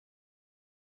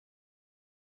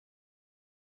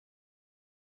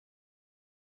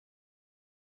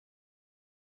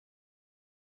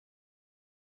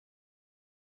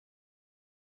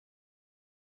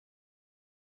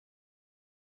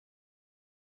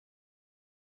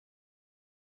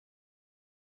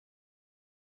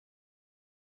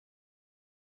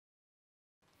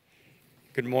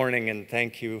Good morning, and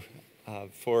thank you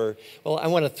well, I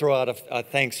want to throw out a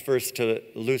thanks first to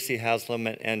Lucy Haslam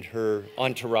and her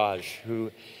entourage,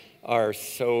 who are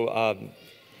so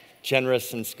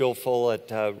generous and skillful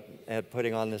at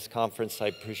putting on this conference. I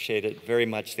appreciate it very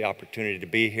much, the opportunity to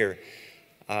be here.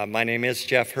 My name is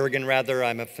Jeff Hergenrather.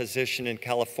 I'm a physician in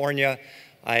California.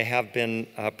 I have been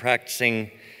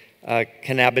practicing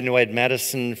cannabinoid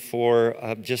medicine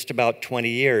for just about 20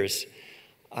 years.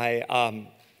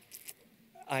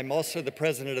 I'm also the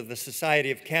president of the Society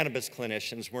of Cannabis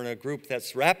Clinicians. We're in a group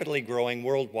that's rapidly growing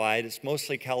worldwide. It's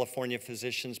mostly California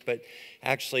physicians, but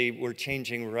actually we're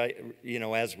changing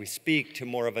as we speak to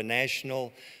more of a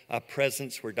national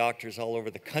presence where doctors all over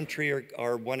the country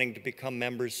are wanting to become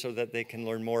members so that they can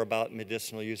learn more about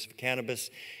medicinal use of cannabis.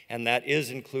 And that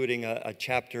is including a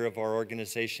chapter of our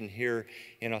organization here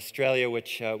in Australia,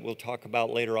 which we'll talk about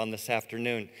later on this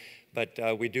afternoon.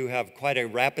 But we do have quite a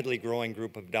rapidly growing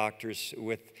group of doctors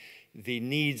with the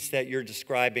needs that you're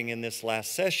describing in this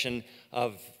last session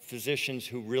of physicians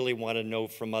who really want to know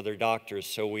from other doctors.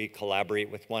 So we collaborate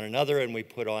with one another and we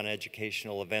put on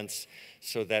educational events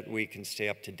so that we can stay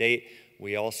up to date.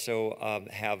 We also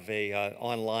have a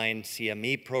online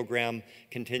CME program,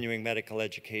 continuing medical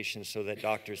education, so that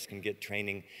doctors can get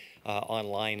training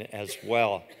online as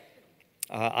well.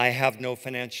 I have no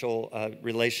financial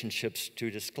relationships to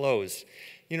disclose.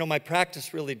 You know, my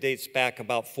practice really dates back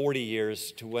about 40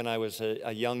 years to when I was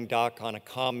a young doc on a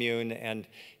commune, and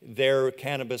there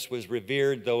cannabis was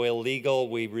revered, though illegal.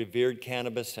 We revered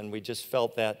cannabis, and we just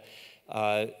felt that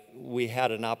we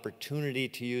had an opportunity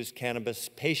to use cannabis.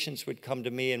 Patients would come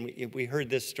to me, and we heard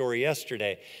this story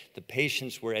yesterday. The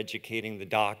patients were educating the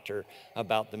doctor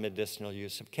about the medicinal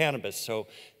use of cannabis. So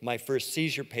my first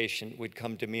seizure patient would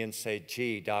come to me and say,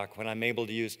 gee, doc, when I'm able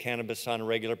to use cannabis on a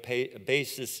regular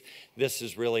basis, this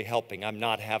is really helping. I'm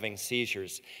not having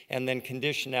seizures. And then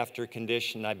condition after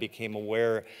condition, I became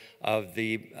aware of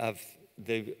the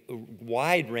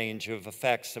wide range of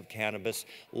effects of cannabis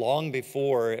long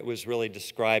before it was really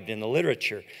described in the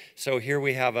literature. So here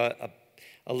we have a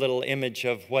little image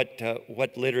of what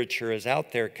literature is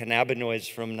out there. Cannabinoids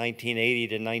from 1980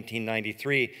 to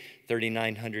 1993,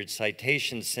 3,900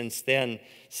 citations. Since then,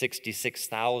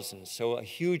 66,000. So a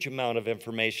huge amount of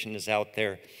information is out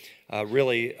there,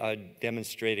 really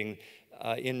demonstrating,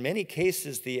 in many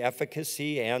cases, the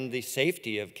efficacy and the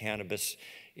safety of cannabis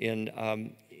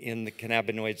in the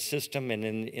cannabinoid system and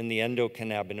in the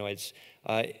endocannabinoids.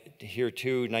 Here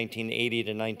too, 1980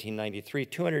 to 1993,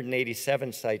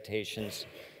 287 citations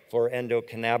for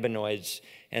endocannabinoids,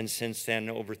 and since then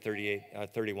over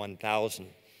 31,000.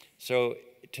 So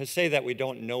to say that we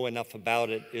don't know enough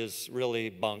about it is really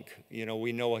bunk. You know,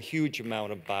 we know a huge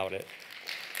amount about it.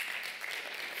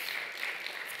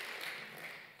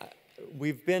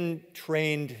 We've been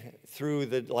trained through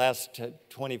the last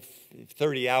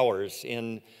 30 hours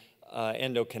in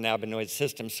endocannabinoid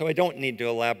systems, so I don't need to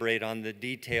elaborate on the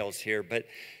details here, but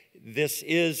this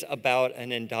is about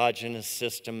an endogenous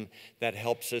system that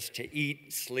helps us to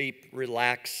eat, sleep,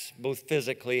 relax, both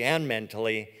physically and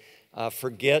mentally,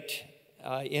 forget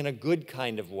in a good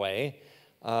kind of way.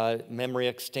 Memory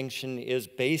extinction is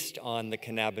based on the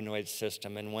cannabinoid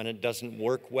system, and when it doesn't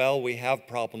work well, we have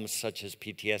problems such as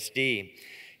PTSD.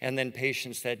 And then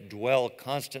patients that dwell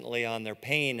constantly on their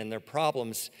pain and their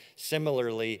problems,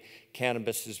 similarly,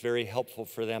 cannabis is very helpful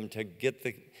for them to get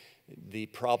the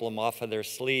problem off of their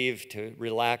sleeve, to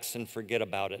relax and forget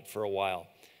about it for a while.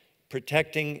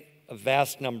 Protecting a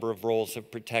vast number of roles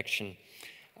of protection,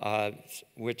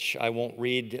 which I won't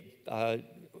read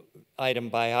item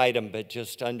by item, but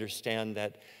just understand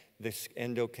that this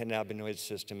endocannabinoid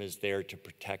system is there to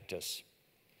protect us.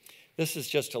 This is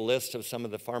just a list of some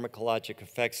of the pharmacologic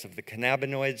effects of the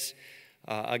cannabinoids.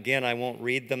 Again, I won't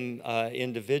read them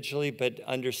individually, but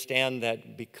understand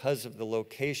that because of the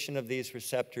location of these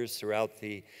receptors throughout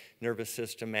the nervous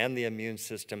system and the immune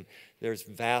system, there's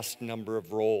vast number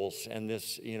of roles, and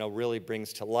this, really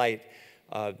brings to light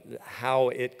how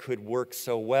it could work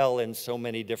so well in so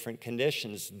many different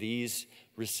conditions. These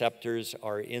receptors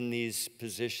are in these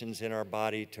positions in our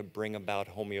body to bring about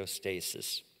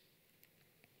homeostasis.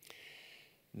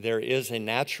 There is a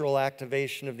natural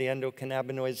activation of the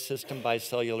endocannabinoid system by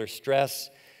cellular stress,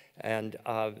 and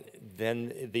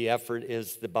then the effort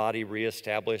is the body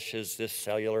reestablishes this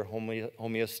cellular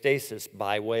homeostasis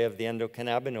by way of the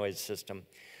endocannabinoid system.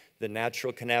 The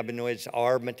natural cannabinoids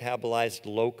are metabolized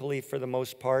locally for the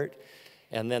most part,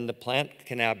 and then the plant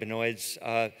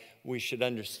cannabinoids, we should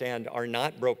understand, are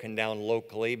not broken down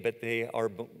locally, but they are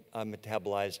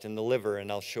metabolized in the liver,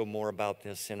 and I'll show more about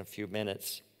this in a few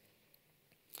minutes.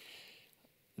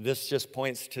 This just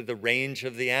points to the range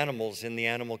of the animals in the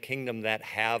animal kingdom that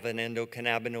have an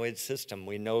endocannabinoid system.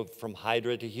 We know from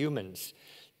Hydra to humans,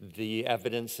 the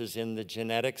evidence is in the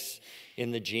genetics,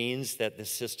 in the genes, that the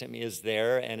system is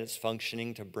there and it's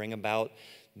functioning to bring about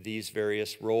these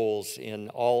various roles in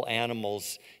all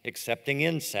animals, excepting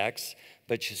insects.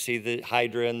 But you see the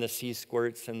Hydra and the sea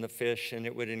squirts and the fish, and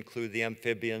it would include the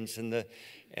amphibians and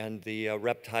the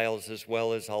reptiles, as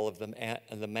well as all of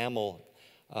the mammals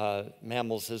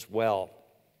as well.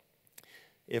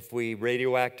 If we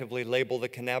radioactively label the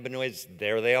cannabinoids,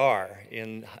 there they are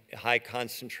in high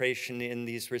concentration in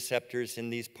these receptors in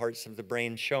these parts of the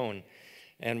brain shown.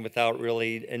 And without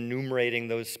really enumerating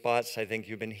those spots, I think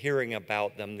you've been hearing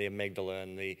about them, the amygdala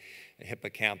and the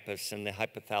hippocampus and the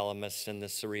hypothalamus and the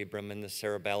cerebrum and the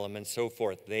cerebellum and so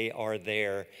forth. They are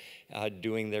there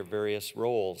doing their various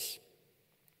roles.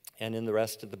 And in the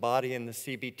rest of the body, in the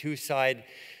CB2 side,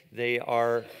 they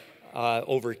are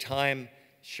over time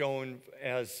shown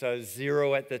as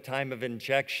 0 at the time of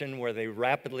injection, where they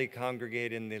rapidly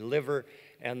congregate in the liver.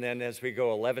 And then as we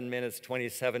go 11 minutes,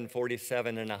 27,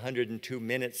 47, and 102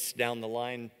 minutes down the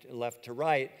line, left to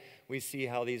right, we see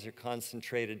how these are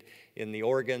concentrated in the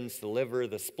organs, the liver,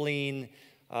 the spleen,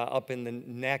 up in the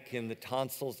neck, in the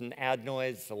tonsils and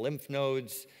adenoids, the lymph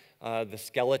nodes. The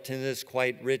skeleton is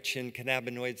quite rich in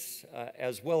cannabinoids,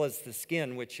 as well as the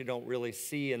skin, which you don't really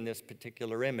see in this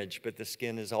particular image, but the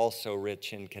skin is also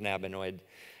rich in cannabinoid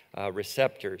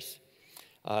receptors.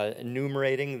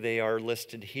 Enumerating, they are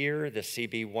listed here, the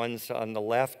CB1s on the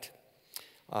left,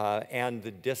 and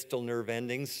the distal nerve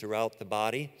endings throughout the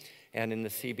body. And in the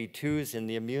CB2s, in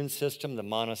the immune system, the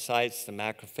monocytes, the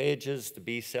macrophages, the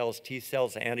B cells, T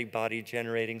cells,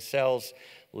 antibody-generating cells,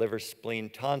 liver, spleen,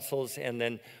 tonsils, and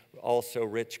then also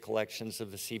rich collections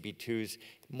of the CB2s,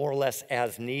 more or less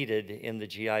as needed in the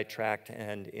GI tract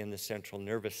and in the central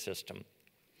nervous system.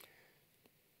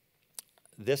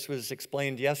 This was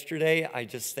explained yesterday. I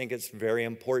just think it's very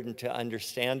important to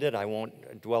understand it. I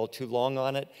won't dwell too long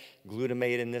on it.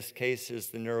 Glutamate in this case is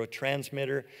the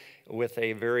neurotransmitter with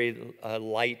a very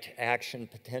light action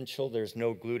potential. There's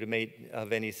no glutamate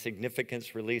of any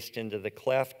significance released into the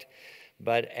cleft,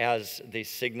 but as the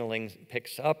signaling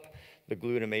picks up, the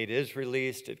glutamate is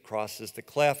released, it crosses the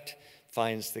cleft,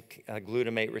 finds the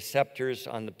glutamate receptors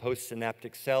on the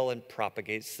postsynaptic cell and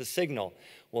propagates the signal.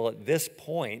 Well, at this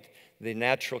point, the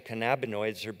natural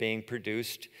cannabinoids are being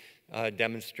produced,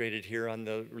 demonstrated here on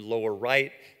the lower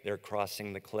right. They're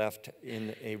crossing the cleft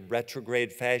in a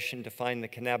retrograde fashion to find the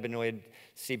cannabinoid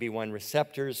CB1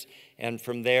 receptors. And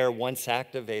from there, once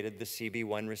activated, the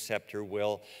CB1 receptor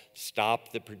will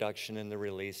stop the production and the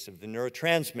release of the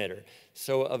neurotransmitter.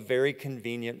 So a very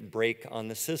convenient break on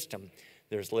the system.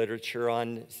 There's literature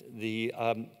on the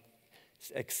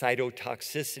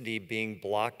excitotoxicity being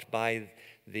blocked by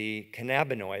the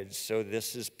cannabinoids. So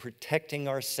this is protecting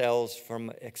our cells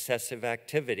from excessive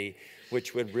activity,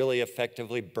 which would really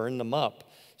effectively burn them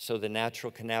up. So the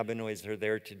natural cannabinoids are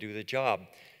there to do the job.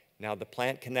 Now the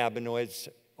plant cannabinoids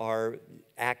are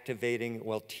activating,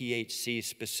 well, THC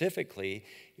specifically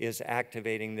is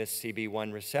activating this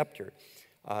CB1 receptor.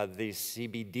 The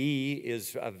CBD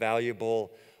is a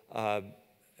valuable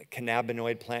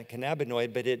cannabinoid, plant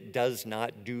cannabinoid, but it does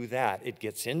not do that. It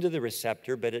gets into the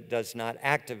receptor, but it does not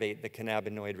activate the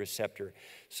cannabinoid receptor.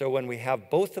 So when we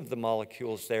have both of the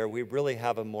molecules there, we really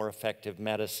have a more effective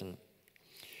medicine.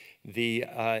 The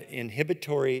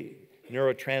inhibitory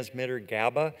neurotransmitter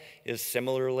GABA is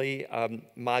similarly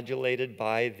modulated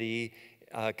by the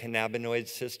cannabinoid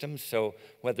system. So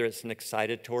whether it's an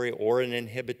excitatory or an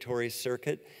inhibitory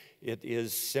circuit, it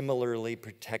is similarly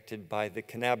protected by the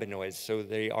cannabinoids. So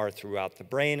they are throughout the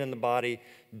brain and the body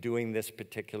doing this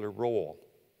particular role.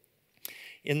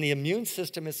 In the immune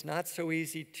system, it's not so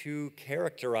easy to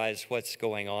characterize what's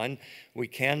going on. We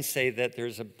can say that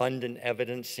there's abundant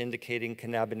evidence indicating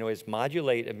cannabinoids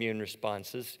modulate immune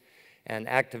responses, and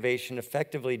activation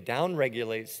effectively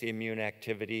downregulates the immune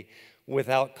activity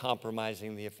without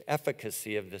compromising the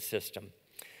efficacy of the system.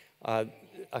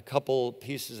 A couple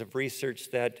pieces of research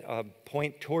that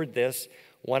point toward this.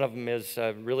 One of them is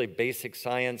really basic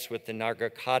science with the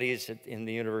Nargacatis in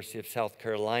the University of South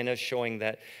Carolina, showing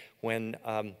that when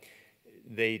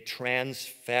they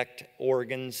transfect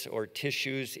organs or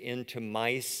tissues into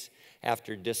mice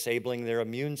after disabling their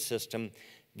immune system,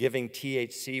 giving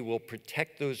THC will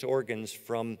protect those organs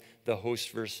from the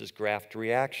host versus graft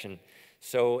reaction.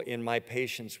 So in my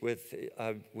patients with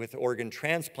organ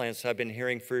transplants, I've been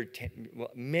hearing for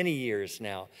many years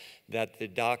now that the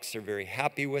docs are very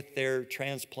happy with their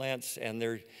transplants and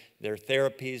they're their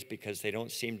therapies because they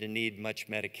don't seem to need much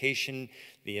medication.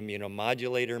 The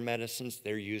immunomodulator medicines,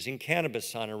 they're using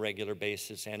cannabis on a regular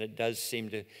basis, and it does seem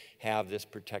to have this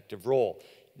protective role.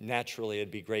 Naturally,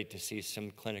 it'd be great to see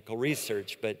some clinical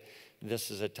research, but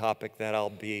this is a topic that I'll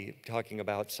be talking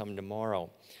about some tomorrow.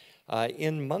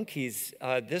 In monkeys,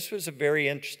 this was a very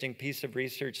interesting piece of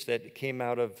research that came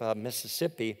out of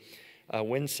Mississippi,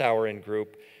 Winsauer and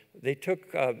group. They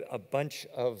took a bunch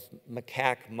of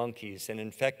macaque monkeys and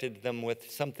infected them with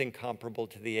something comparable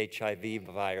to the HIV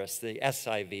virus, the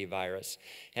SIV virus.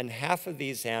 And half of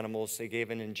these animals, they gave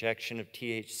an injection of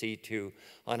THC to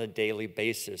on a daily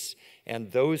basis. And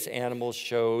those animals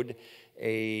showed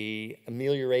an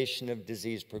amelioration of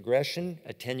disease progression,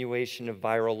 attenuation of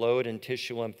viral load and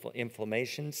tissue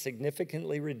inflammation,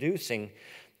 significantly reducing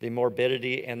the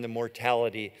morbidity and the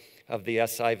mortality of the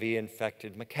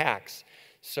SIV-infected macaques.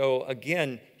 So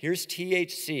again, here's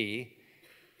THC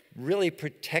really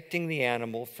protecting the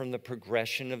animal from the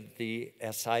progression of the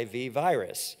SIV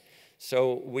virus.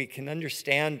 So we can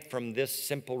understand from this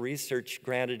simple research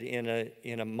granted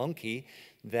in a monkey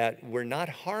that we're not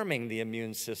harming the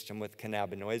immune system with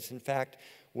cannabinoids. In fact,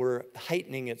 we're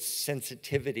heightening its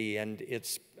sensitivity and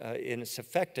its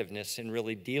effectiveness in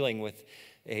really dealing with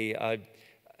a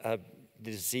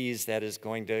disease that is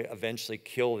going to eventually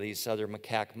kill these other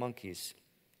macaque monkeys.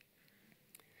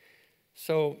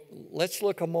 So let's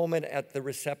look a moment at the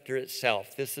receptor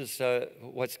itself. This is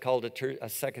what's called a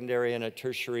secondary and a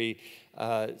tertiary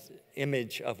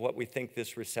image of what we think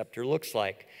this receptor looks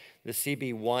like. The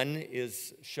CB1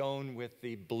 is shown with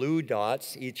the blue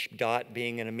dots, each dot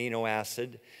being an amino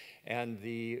acid, and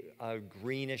the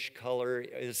greenish color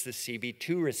is the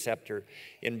CB2 receptor.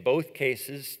 In both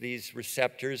cases, these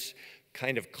receptors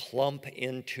kind of clump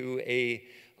into a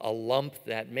lump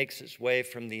that makes its way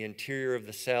from the interior of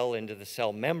the cell into the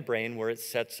cell membrane, where it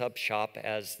sets up shop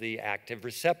as the active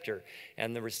receptor.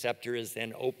 And the receptor is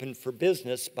then open for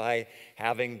business by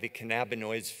having the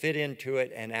cannabinoids fit into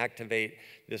it and activate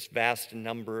this vast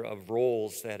number of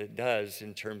roles that it does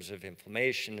in terms of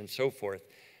inflammation and so forth.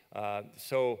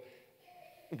 So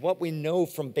what we know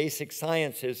from basic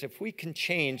science is if we can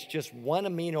change just one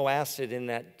amino acid in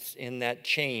that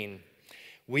chain,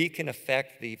 we can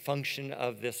affect the function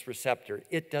of this receptor.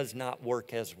 It does not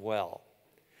work as well.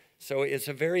 So it's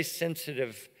a very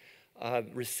sensitive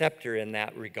receptor in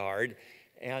that regard.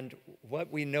 And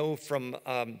what we know from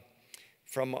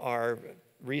our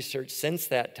research since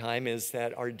that time is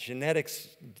that our genetics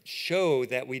show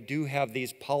that we do have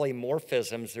these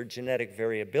polymorphisms or genetic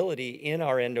variability in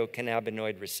our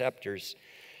endocannabinoid receptors,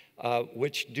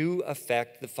 which do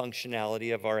affect the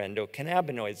functionality of our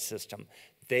endocannabinoid system.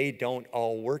 They don't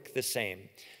all work the same.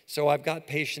 So I've got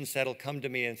patients that'll come to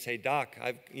me and say, Doc,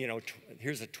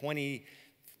 here's a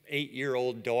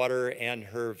 28-year-old daughter and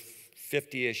her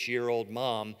 50-ish-year-old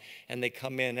mom, and they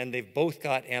come in and they've both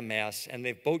got MS, and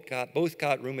they've both got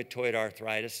rheumatoid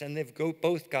arthritis, and they've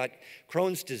both got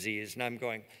Crohn's disease. And I'm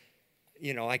going,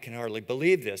 I can hardly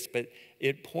believe this, but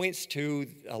it points to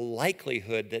a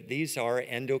likelihood that these are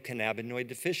endocannabinoid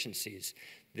deficiencies.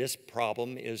 This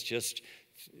problem is just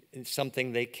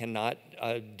something they cannot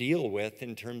deal with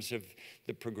in terms of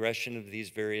the progression of these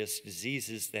various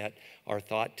diseases that are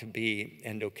thought to be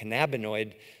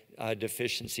endocannabinoid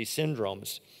deficiency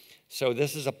syndromes. So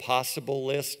this is a possible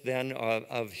list then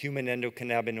of human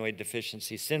endocannabinoid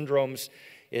deficiency syndromes.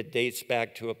 It dates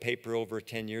back to a paper over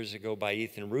 10 years ago by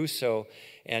Ethan Russo,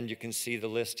 and you can see the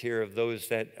list here of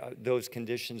those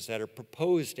conditions that are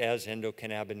proposed as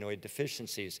endocannabinoid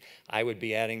deficiencies. I would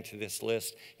be adding to this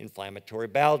list inflammatory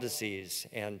bowel disease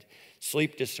and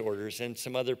sleep disorders and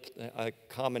some other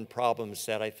common problems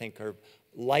that I think are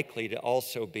likely to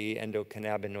also be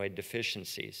endocannabinoid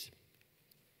deficiencies.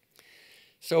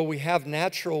 So we have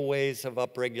natural ways of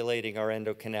upregulating our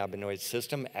endocannabinoid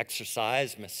system: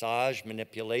 exercise, massage,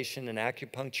 manipulation, and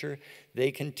acupuncture.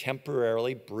 They can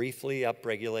temporarily, briefly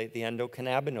upregulate the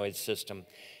endocannabinoid system.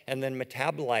 And then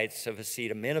metabolites of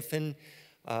acetaminophen,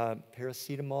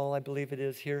 paracetamol, I believe it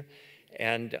is here,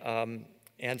 and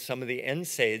some of the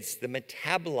NSAIDs, the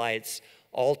metabolites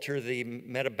alter the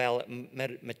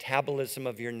metabolism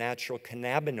of your natural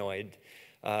cannabinoid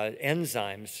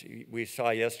enzymes. We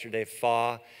saw yesterday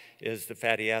FA is the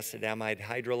fatty acid amide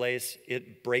hydrolase.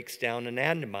 It breaks down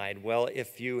anandamide. Well,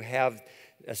 if you have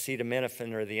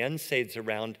acetaminophen or the NSAIDs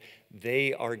around,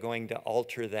 they are going to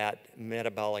alter that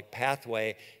metabolic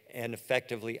pathway and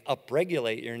effectively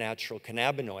upregulate your natural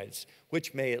cannabinoids,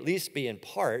 which may at least be in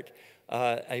part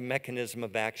a mechanism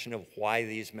of action of why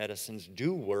these medicines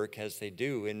do work as they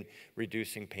do in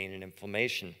reducing pain and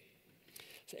inflammation.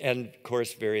 And of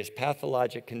course, various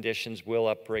pathologic conditions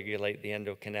will upregulate the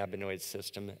endocannabinoid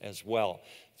system as well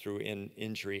through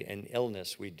injury and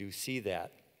illness. We do see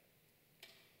that.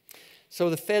 So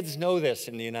the feds know this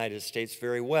in the United States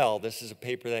very well. This is a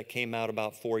paper that came out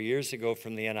about 4 years ago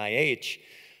from the NIH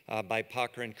by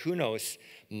Packer and Kunos.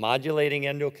 Modulating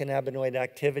endocannabinoid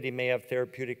activity may have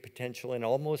therapeutic potential in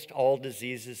almost all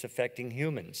diseases affecting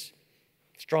humans.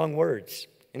 Strong words,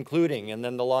 including, and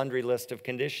then the laundry list of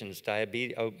conditions: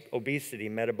 diabetes, obesity,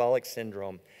 metabolic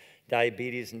syndrome,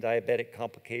 diabetes and diabetic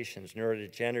complications,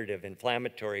 neurodegenerative,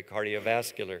 inflammatory,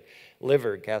 cardiovascular,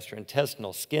 liver,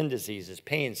 gastrointestinal, skin diseases,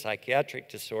 pain, psychiatric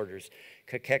disorders,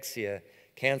 cachexia,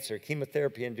 cancer,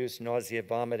 chemotherapy-induced nausea,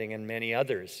 vomiting, and many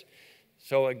others.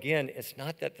 So again, it's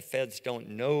not that the feds don't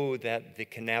know that the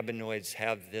cannabinoids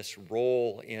have this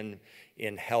role in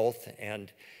health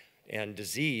and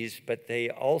disease, but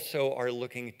they also are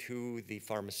looking to the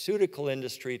pharmaceutical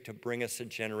industry to bring us a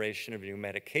generation of new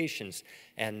medications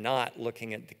and not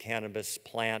looking at the cannabis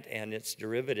plant and its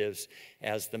derivatives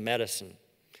as the medicine.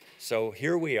 So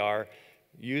here we are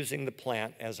using the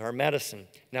plant as our medicine.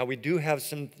 Now we do have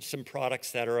some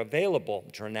products that are available.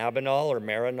 Dronabinol or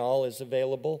Marinol is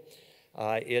available.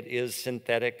 It is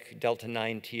synthetic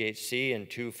delta-9 THC in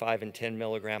 2, 5, and 10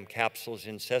 milligram capsules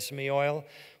in sesame oil.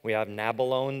 We have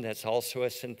Nabilone, that's also a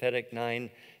synthetic a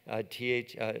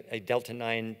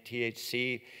delta-9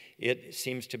 THC. It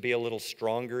seems to be a little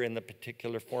stronger in the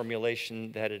particular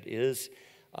formulation that it is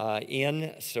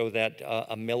in, so that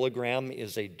a milligram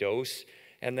is a dose.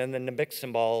 And then the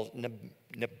nabiximols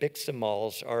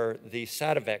are the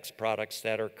Sativex products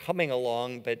that are coming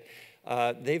along, but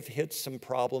they've hit some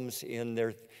problems in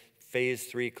their phase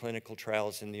 3 clinical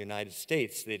trials in the United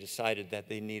States. They decided that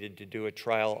they needed to do a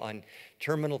trial on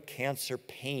terminal cancer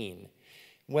pain.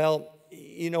 Well,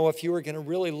 you know, if you were going to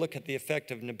really look at the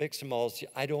effect of nabiximols,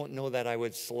 I don't know that I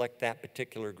would select that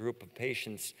particular group of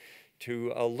patients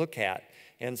to look at.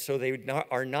 And so they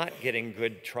are not getting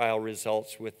good trial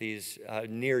results with these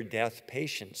near-death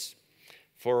patients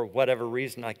for whatever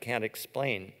reason I can't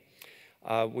explain.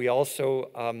 We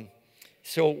also...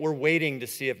 So we're waiting to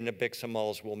see if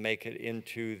nabiximols will make it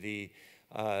into the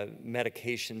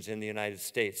medications in the United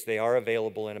States. They are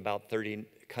available in about 30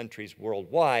 countries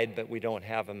worldwide, but we don't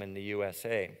have them in the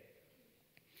USA.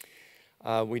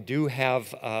 We do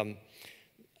have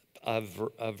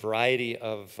a variety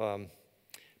of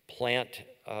plant,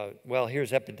 well,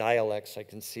 here's Epidiolex. I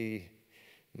can see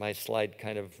my slide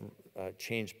kind of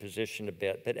changed position a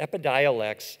bit. But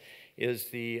Epidiolex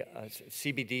is the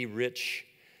CBD-rich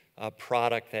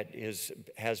product that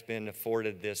has been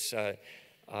afforded this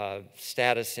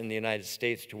status in the United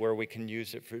States to where we can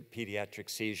use it for pediatric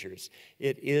seizures.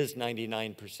 It is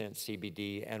 99%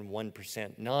 CBD and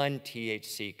 1%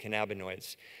 non-THC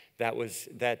cannabinoids.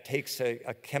 That takes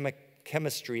a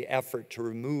chemistry effort to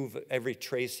remove every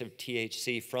trace of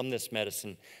THC from this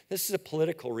medicine. This is a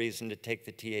political reason to take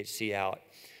the THC out.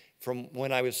 From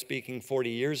when I was speaking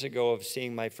 40 years ago of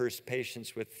seeing my first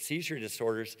patients with seizure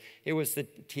disorders, it was the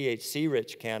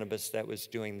THC-rich cannabis that was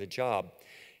doing the job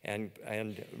and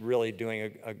really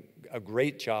doing a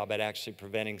great job at actually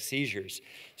preventing seizures.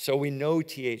 So we know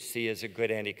THC is a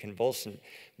good anticonvulsant,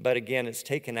 but again, it's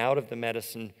taken out of the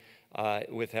medicine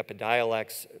with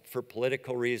Epidiolex for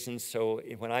political reasons. So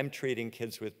when I'm treating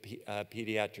kids with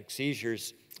pediatric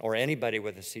seizures or anybody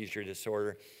with a seizure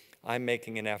disorder, I'm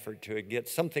making an effort to get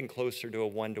something closer to a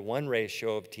 1-to-1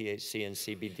 ratio of THC and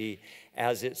CBD,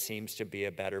 as it seems to be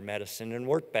a better medicine and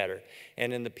work better.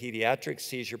 And in the pediatric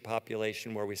seizure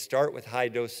population, where we start with high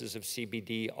doses of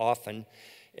CBD often,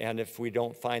 and if we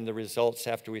don't find the results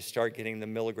after we start getting the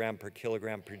milligram per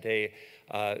kilogram per day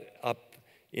up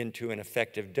into an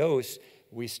effective dose,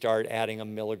 we start adding a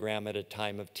milligram at a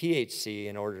time of THC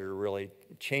in order to really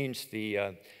change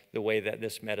the way that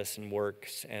this medicine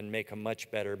works and make a much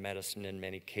better medicine in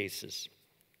many cases.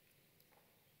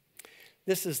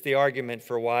 This is the argument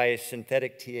for why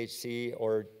synthetic THC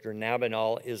or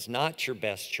dronabinol is not your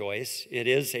best choice. It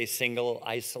is a single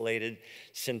isolated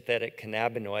synthetic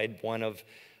cannabinoid, one of,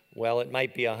 well, it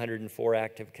might be 104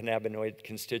 active cannabinoid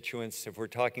constituents. If we're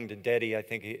talking to Dedi, I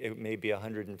think it may be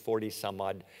 140 some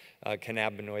odd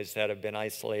cannabinoids that have been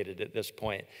isolated at this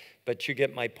point. But you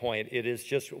get my point. It is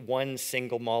just one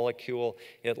single molecule.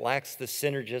 It lacks the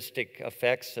synergistic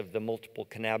effects of the multiple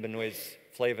cannabinoids,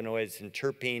 flavonoids, and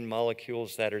terpene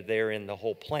molecules that are there in the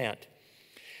whole plant.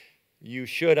 You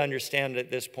should understand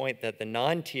at this point that the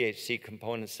non-THC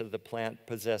components of the plant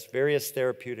possess various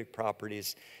therapeutic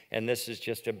properties, and this is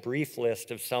just a brief list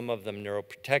of some of them: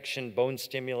 neuroprotection, bone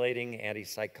stimulating,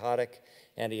 antipsychotic,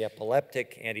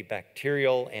 anti-epileptic,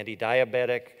 antibacterial,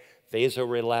 anti-diabetic,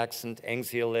 vasorelaxant,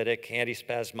 anxiolytic,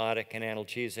 antispasmodic, and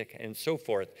analgesic, and so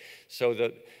forth.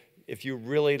 So if you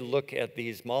really look at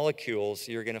these molecules,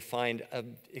 you're going to find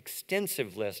an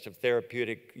extensive list of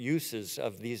therapeutic uses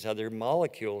of these other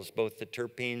molecules, both the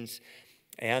terpenes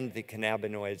and the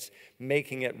cannabinoids,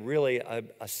 making it really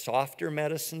a softer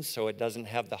medicine, so it doesn't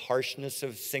have the harshness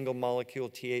of single molecule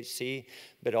THC,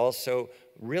 but also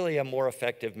really a more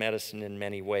effective medicine in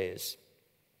many ways.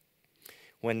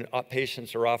 When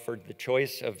patients are offered the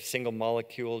choice of single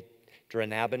molecule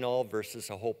dronabinol versus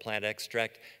a whole plant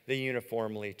extract, they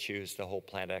uniformly choose the whole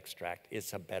plant extract.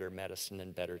 It's a better medicine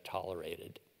and better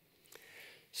tolerated.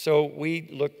 So we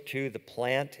look to the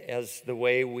plant as the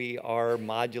way we are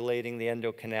modulating the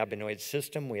endocannabinoid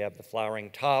system. We have the flowering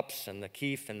tops and the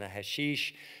keef and the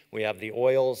hashish. We have the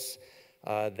oils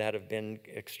that have been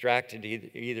extracted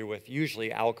either with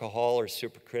usually alcohol or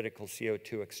supercritical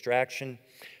CO2 extraction.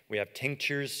 We have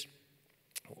tinctures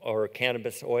or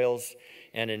cannabis oils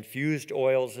and infused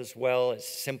oils as well. It's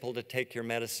simple to take your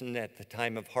medicine at the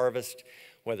time of harvest,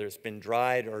 whether it's been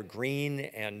dried or green,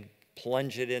 and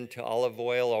plunge it into olive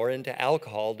oil or into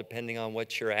alcohol, depending on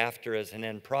what you're after as an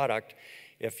end product.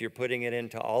 If you're putting it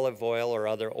into olive oil or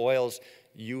other oils,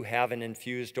 you have an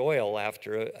infused oil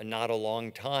after not a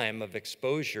long time of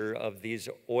exposure of these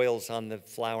oils on the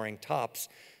flowering tops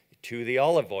to the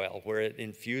olive oil, where it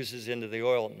infuses into the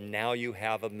oil. Now you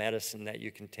have a medicine that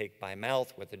you can take by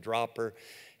mouth with a dropper,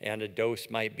 and a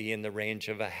dose might be in the range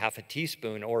of a half a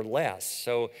teaspoon or less.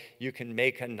 So you can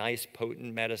make a nice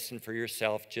potent medicine for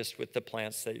yourself just with the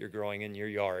plants that you're growing in your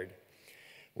yard.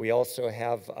 We also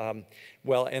have,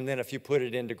 and then if you put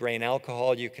it into grain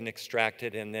alcohol, you can extract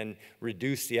it and then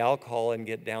reduce the alcohol and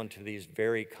get down to these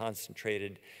very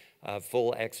concentrated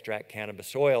full extract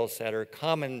cannabis oils that are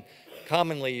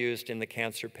commonly used in the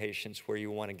cancer patients where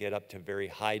you want to get up to very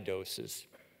high doses.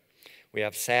 We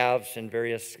have salves and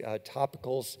various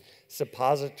topicals.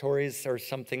 Suppositories are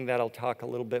something that I'll talk a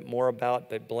little bit more about,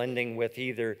 but blending with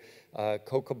either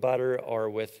cocoa butter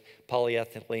or with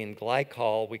polyethylene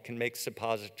glycol, we can make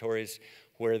suppositories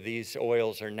where these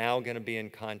oils are now going to be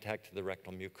in contact with the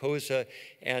rectal mucosa,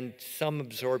 and some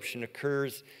absorption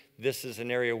occurs. This is an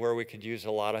area where we could use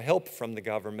a lot of help from the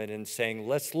government in saying,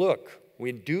 let's look.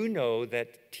 We do know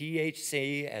that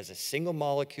THC as a single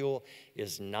molecule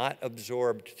is not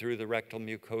absorbed through the rectal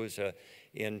mucosa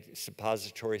in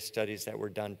suppository studies that were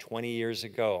done 20 years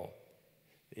ago.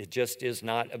 It just is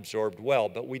not absorbed well.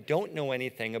 But we don't know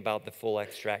anything about the full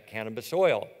extract cannabis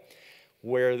oil,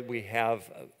 where we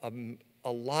have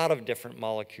a lot of different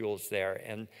molecules there.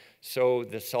 And so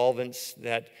the solvents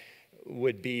that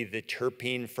would be the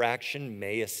terpene fraction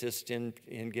may assist in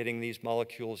getting these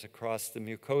molecules across the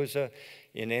mucosa.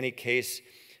 In any case,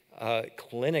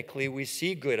 clinically, we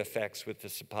see good effects with the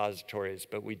suppositories,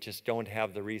 but we just don't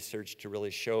have the research to really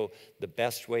show the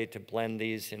best way to blend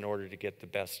these in order to get the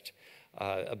best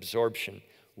absorption.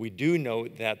 We do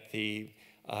note that the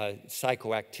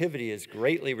psychoactivity is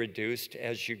greatly reduced.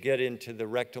 As you get into the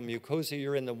rectal mucosa,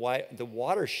 you're in the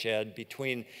watershed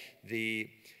between the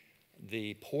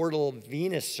portal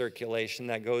venous circulation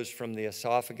that goes from the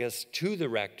esophagus to the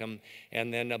rectum,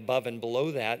 and then above and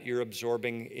below that, you're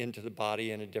absorbing into the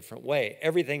body in a different way.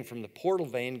 Everything from the portal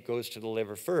vein goes to the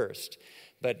liver first,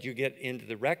 but you get into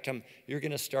the rectum, you're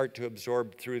going to start to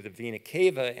absorb through the vena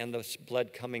cava and the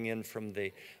blood coming in from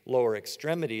the lower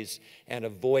extremities and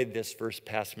avoid this first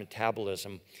pass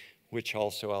metabolism, which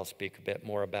also I'll speak a bit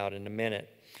more about in a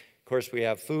minute. Of course, we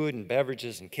have food and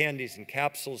beverages and candies and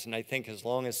capsules, and I think as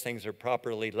long as things are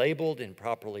properly labeled and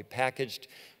properly packaged,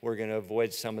 we're going to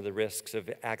avoid some of the risks of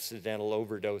accidental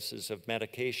overdoses of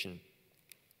medication.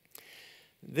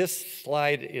 This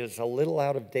slide is a little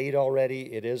out of date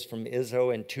already. It is from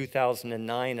ISO in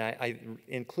 2009. I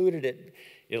included it.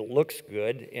 It looks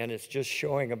good, and it's just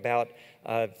showing about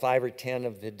 5 or 10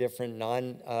 of the different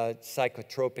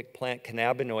non-psychotropic plant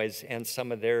cannabinoids and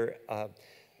some of their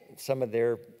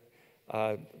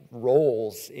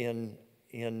roles in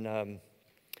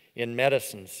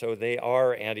medicine. So they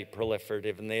are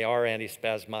anti-proliferative and they are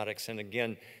antispasmodics. And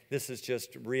again, this is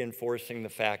just reinforcing the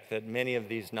fact that many of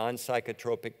these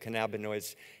non-psychotropic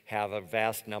cannabinoids have a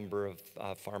vast number of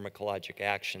pharmacologic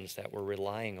actions that we're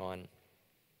relying on.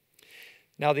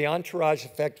 Now, the entourage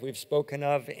effect we've spoken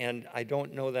of, and I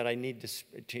don't know that I need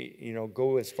to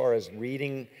go as far as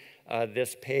reading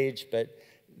this page, but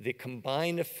the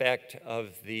combined effect of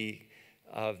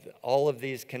all of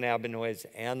these cannabinoids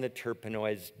and the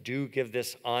terpenoids do give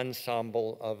this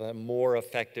ensemble of a more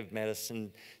effective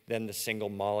medicine than the single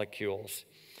molecules.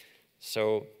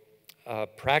 So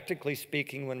practically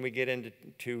speaking, when we get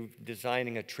into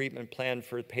designing a treatment plan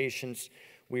for patients,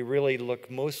 we really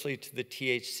look mostly to the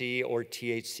THC or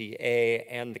THCA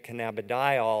and the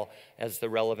cannabidiol as the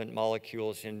relevant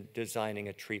molecules in designing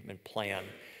a treatment plan.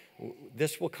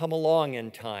 This will come along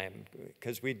in time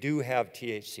because we do have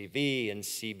THCV and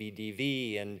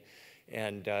CBDV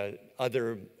and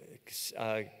other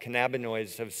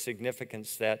cannabinoids of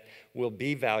significance that will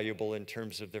be valuable in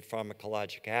terms of their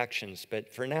pharmacologic actions.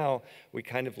 But for now, we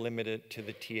kind of limit it to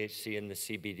the THC and the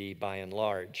CBD by and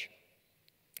large.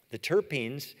 The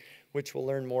terpenes, which we'll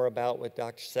learn more about with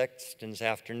Dr. Sexton's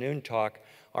afternoon talk,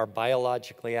 are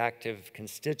biologically active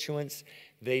constituents.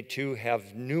 They too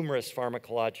have numerous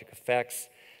pharmacologic effects.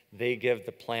 They give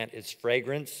the plant its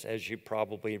fragrance. As you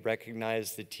probably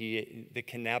recognize, the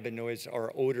cannabinoids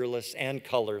are odorless and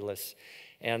colorless,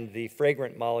 and the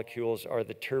fragrant molecules are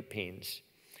the terpenes.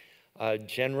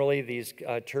 Generally, these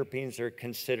terpenes are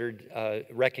considered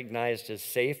recognized as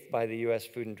safe by the U.S.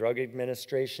 Food and Drug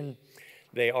Administration.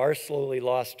 They are slowly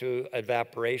lost to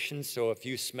evaporation, so if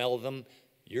you smell them,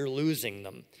 you're losing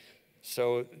them.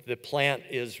 So the plant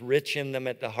is rich in them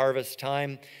at the harvest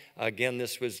time. Again,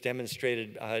 this was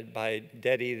demonstrated by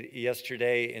Dedi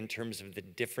yesterday in terms of the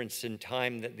difference in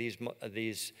time that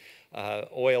these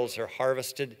oils are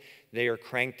harvested. They are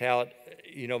cranked out,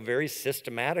 very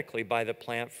systematically by the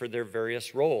plant for their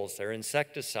various roles. They're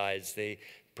insecticides. They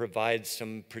provide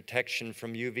some protection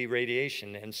from UV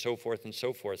radiation and so forth and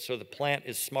so forth. So the plant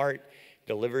is smart,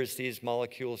 delivers these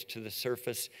molecules to the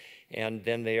surface, and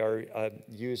then they are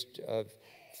used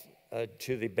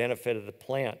to the benefit of the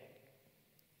plant.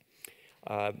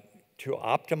 To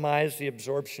optimize the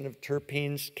absorption of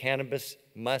terpenes, cannabis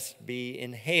must be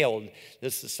inhaled.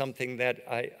 This is something that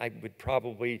I would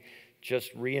probably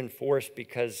just reinforce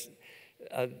because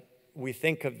we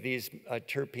think of these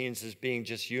terpenes as being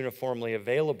just uniformly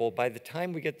available. By the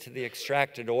time we get to the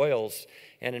extracted oils,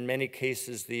 and in many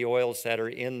cases the oils that are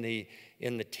in the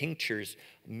tinctures,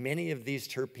 many of these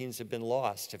terpenes have been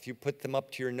lost. If you put them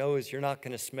up to your nose, you're not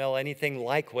going to smell anything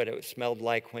like what it smelled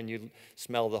like when you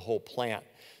smell the whole plant.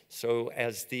 So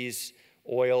as these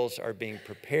oils are being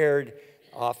prepared,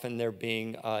 often they're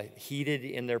being heated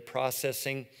in their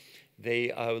processing,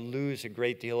 they lose a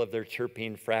great deal of their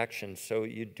terpene fraction. So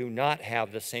you do not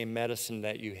have the same medicine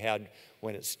that you had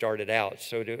when it started out.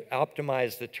 So to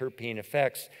optimize the terpene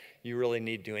effects, you really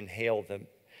need to inhale them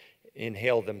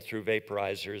through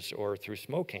vaporizers or through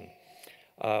smoking.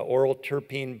 Oral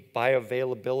terpene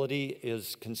bioavailability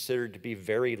is considered to be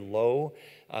very low.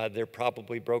 They're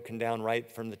probably broken down right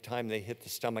from the time they hit the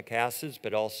stomach acids,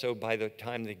 but also by the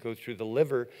time they go through the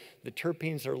liver, the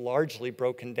terpenes are largely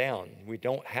broken down. We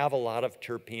don't have a lot of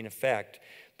terpene effect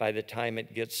by the time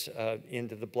it gets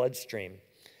into the bloodstream.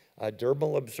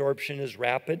 Dermal absorption is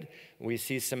rapid. We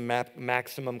see some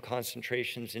maximum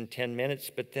concentrations in 10 minutes,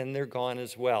 but then they're gone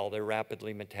as well. They're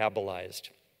rapidly metabolized.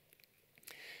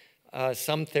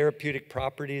 Some therapeutic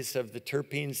properties of the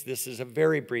terpenes. This is a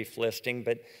very brief listing,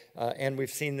 but and we've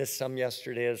seen this some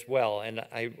yesterday as well, and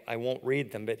I won't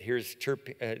read them, but here's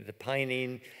the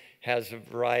pinene has a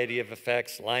variety of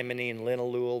effects: limonene,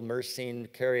 linalool, myrcene,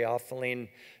 caryophyllene,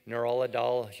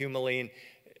 nerolidol, humulene.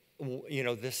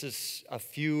 This is a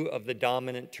few of the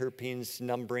dominant terpenes,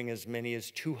 numbering as many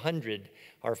as 200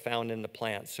 are found in the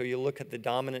plant. So you look at the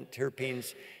dominant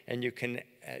terpenes and you can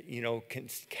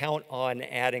count on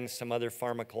adding some other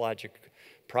pharmacologic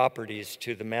properties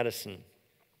to the medicine.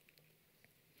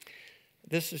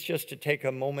 This is just to take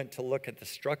a moment to look at the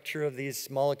structure of these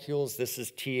molecules. This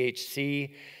is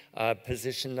THC,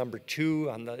 position number 2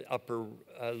 on the upper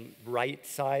right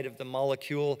side of the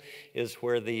molecule is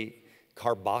where the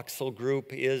carboxyl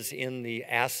group is in the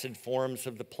acid forms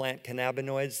of the plant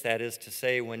cannabinoids. That is to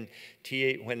say, when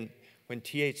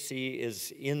THC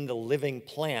is in the living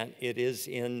plant, it is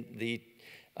in the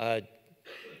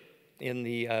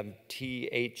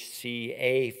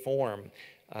THCA form.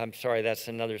 I'm sorry, that's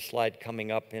another slide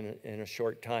coming up in a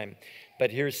short time. But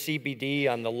here's CBD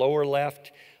on the lower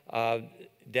left,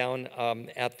 down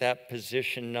at that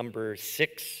position number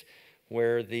 6,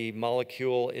 where the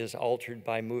molecule is altered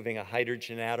by moving a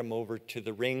hydrogen atom over to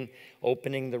the ring,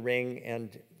 opening the ring,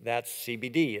 and that's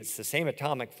CBD. It's the same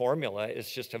atomic formula.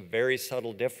 It's just a very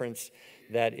subtle difference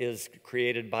that is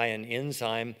created by an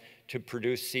enzyme to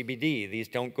produce CBD. These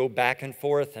don't go back and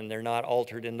forth, and they're not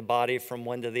altered in the body from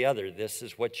one to the other. This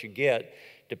is what you get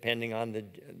depending on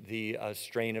the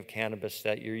strain of cannabis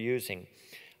that you're using.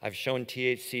 I've shown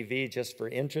THCV just for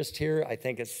interest here. I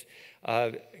think it's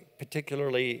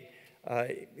particularly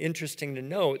interesting to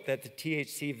note that the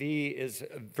THCV is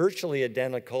virtually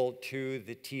identical to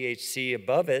the THC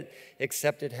above it,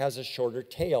 except it has a shorter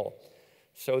tail.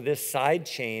 So this side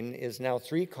chain is now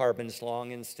 3 carbons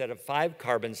long instead of 5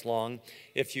 carbons long.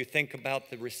 If you think about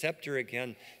the receptor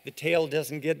again, the tail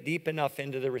doesn't get deep enough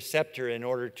into the receptor in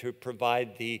order to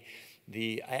provide the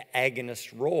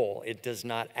agonist role. It does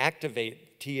not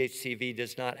activate, THCV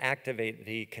does not activate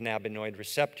the cannabinoid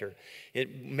receptor.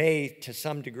 It may, to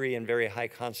some degree, in very high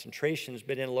concentrations,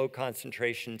 but in low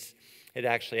concentrations, it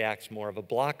actually acts more of a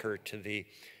blocker to the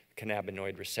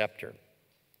cannabinoid receptor.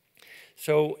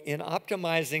 So in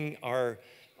optimizing our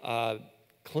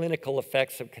clinical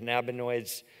effects of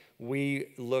cannabinoids,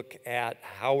 we look at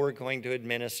how we're going to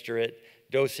administer it,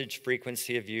 dosage,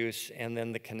 frequency of use, and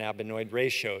then the cannabinoid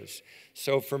ratios.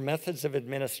 So for methods of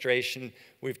administration,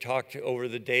 we've talked over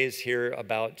the days here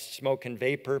about smoke and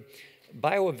vapor.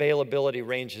 Bioavailability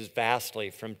ranges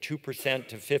vastly from 2%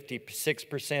 to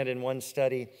 56% in one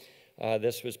study.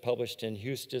 This was published in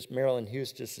Marilyn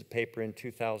Hustis' paper in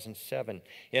 2007.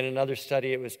 In another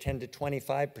study, it was 10 to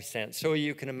 25%. So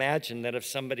you can imagine that if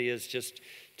somebody is just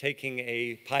taking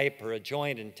a pipe or a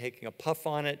joint and taking a puff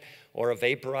on it, or a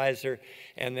vaporizer,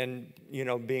 and then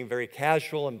being very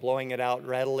casual and blowing it out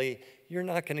readily, you're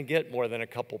not going to get more than a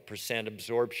couple percent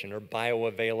absorption or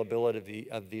bioavailability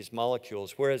of these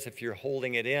molecules. Whereas if you're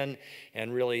holding it in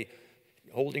and really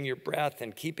holding your breath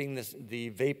and keeping the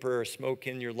vapor or smoke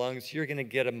in your lungs, you're going to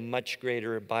get a much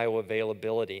greater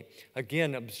bioavailability.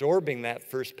 Again, absorbing that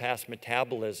first pass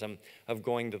metabolism of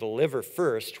going to the liver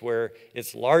first, where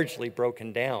it's largely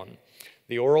broken down.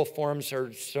 The oral forms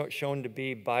are shown to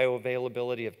be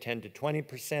bioavailability of 10 to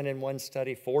 20% in one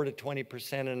study, 4 to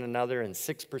 20% in another, and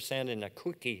 6% in a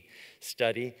cookie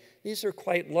study. These are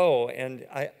quite low, and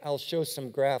I'll show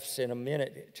some graphs in a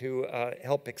minute to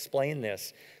help explain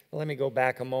this. Let me go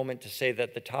back a moment to say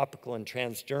that the topical and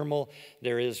transdermal,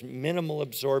 there is minimal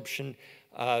absorption.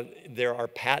 There are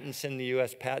patents in the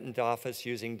U.S. Patent Office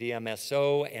using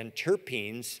DMSO and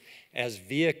terpenes as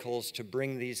vehicles to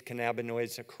bring these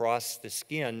cannabinoids across the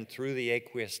skin through the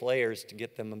aqueous layers to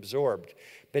get them absorbed.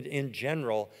 But in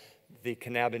general, the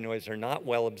cannabinoids are not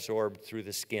well absorbed through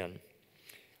the skin.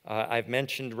 I've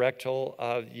mentioned rectal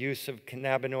use of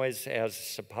cannabinoids as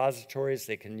suppositories.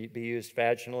 They can be used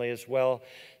vaginally as well.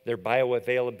 Their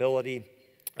bioavailability,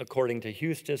 according to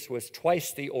Hustis, was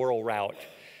twice the oral route.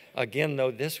 Again,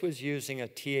 though, this was using a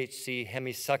THC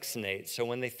hemisuccinate. So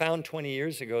when they found 20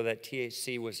 years ago that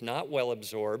THC was not well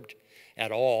absorbed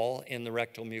at all in the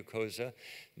rectal mucosa,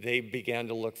 they began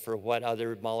to look for what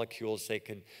other molecules they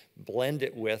could blend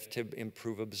it with to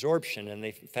improve absorption. And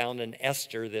they found an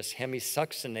ester, this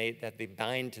hemisuccinate, that they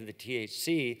bind to the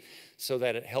THC so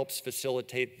that it helps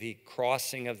facilitate the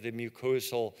crossing of the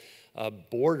mucosal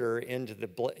border into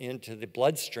the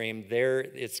bloodstream. There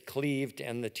it's cleaved,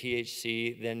 and the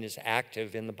THC then is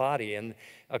active in the body. And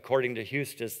according to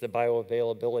Hustis, the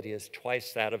bioavailability is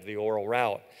twice that of the oral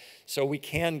route. So we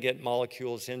can get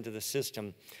molecules into the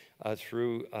system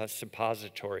through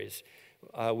suppositories.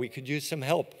 We could use some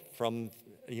help from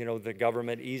the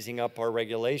government easing up our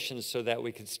regulations so that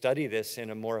we could study this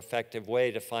in a more effective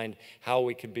way to find how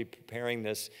we could be preparing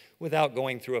this without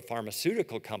going through a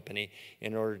pharmaceutical company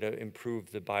in order to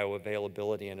improve the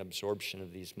bioavailability and absorption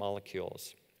of these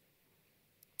molecules.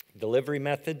 Delivery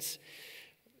methods.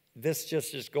 This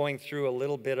just is going through a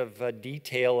little bit of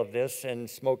detail of this, and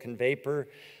smoke and vapor.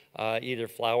 Either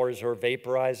flowers or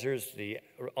vaporizers. The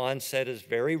onset is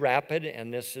very rapid,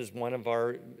 and this is one of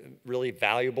our really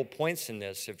valuable points in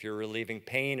this. If you're relieving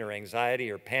pain or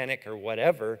anxiety or panic or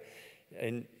whatever,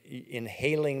 and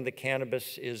inhaling the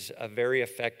cannabis is a very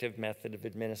effective method of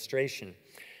administration.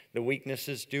 The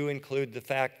weaknesses do include the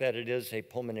fact that it is a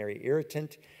pulmonary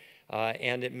irritant,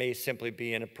 and it may simply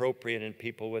be inappropriate in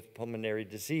people with pulmonary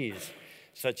disease,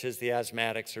 such as the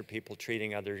asthmatics or people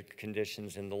treating other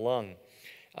conditions in the lung.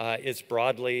 It's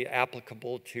broadly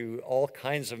applicable to all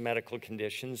kinds of medical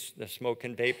conditions. The smoke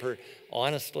and vapor,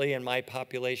 honestly, in my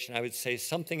population, I would say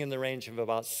something in the range of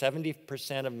about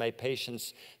 70% of my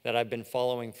patients that I've been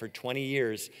following for 20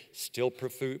 years still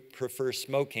prefer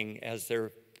smoking as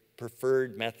their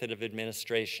preferred method of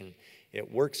administration. It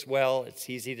works well, it's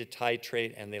easy to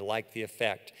titrate, and they like the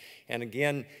effect. And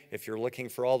again, if you're looking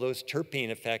for all those terpene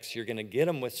effects, you're going to get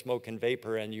them with smoke and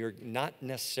vapor, and you're not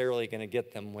necessarily going to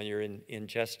get them when you're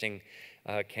ingesting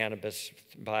cannabis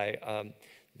by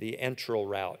the enteral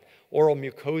route. Oral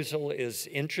mucosal is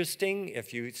interesting.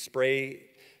 If you spray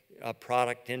a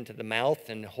product into the mouth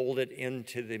and hold it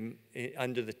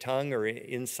under the tongue or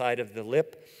inside of the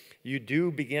lip, you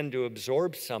do begin to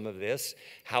absorb some of this.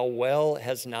 How well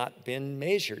has not been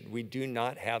measured. We do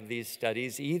not have these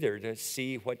studies either to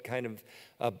see what kind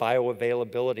of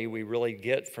bioavailability we really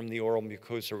get from the oral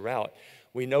mucosa route.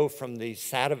 We know from the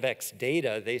Sativex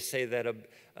data, they say that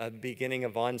a beginning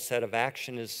of onset of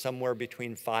action is somewhere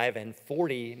between 5 and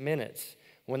 40 minutes.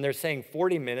 When they're saying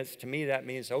 40 minutes, to me that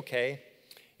means, okay,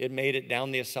 it made it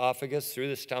down the esophagus, through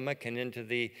the stomach, and into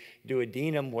the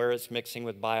duodenum where it's mixing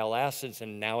with bile acids,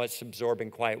 and now it's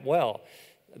absorbing quite well.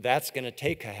 That's going to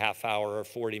take a half hour or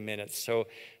 40 minutes. So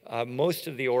most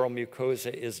of the oral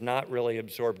mucosa is not really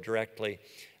absorbed directly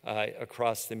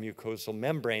across the mucosal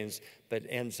membranes, but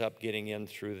ends up getting in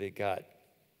through the gut.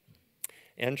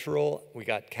 Enteral, we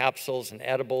got capsules and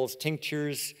edibles,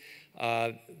 tinctures.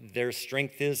 Their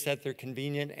strength is that they're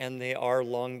convenient and they are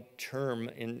long-term,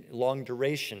 in long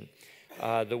duration.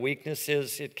 The weakness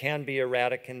is it can be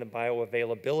erratic in the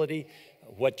bioavailability.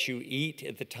 What you eat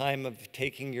at the time of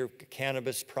taking your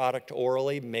cannabis product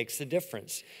orally makes a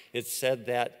difference. It's said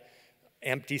that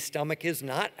empty stomach is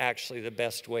not actually the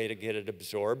best way to get it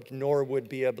absorbed, nor would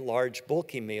be a large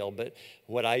bulky meal. But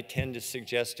what I tend to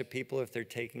suggest to people if they're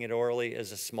taking it orally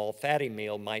is a small fatty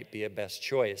meal might be a best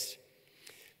choice.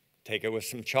 Take it with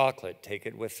some chocolate, take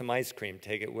it with some ice cream,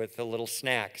 take it with a little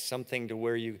snack, something to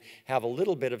where you have a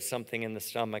little bit of something in the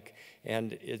stomach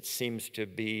and it seems to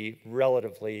be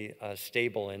relatively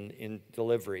stable in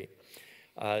delivery.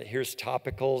 Here's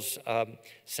topicals,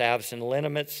 salves and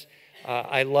liniments.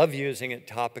 I love using it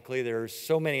topically. There are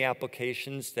so many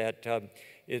applications that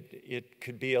it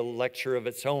could be a lecture of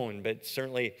its own, but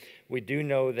certainly we do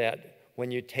know that when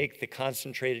you take the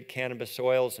concentrated cannabis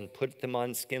oils and put them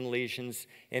on skin lesions,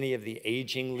 any of the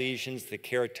aging lesions, the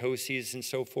keratoses and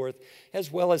so forth, as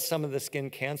well as some of the skin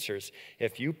cancers,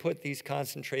 if you put these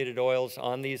concentrated oils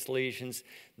on these lesions,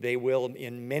 they will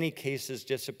in many cases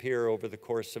disappear over the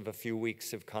course of a few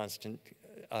weeks of constant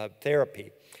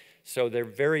therapy. So they're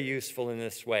very useful in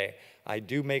this way. I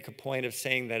do make a point of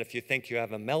saying that if you think you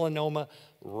have a melanoma,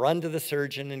 run to the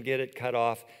surgeon and get it cut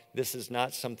off. This is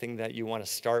not something that you want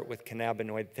to start with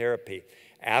cannabinoid therapy.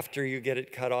 After you get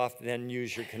it cut off, then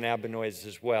use your cannabinoids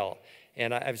as well.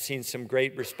 And I've seen some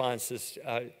great responses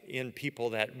in people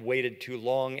that waited too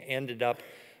long, ended up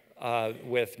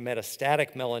with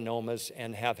metastatic melanomas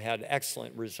and have had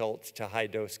excellent results to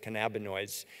high-dose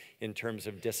cannabinoids in terms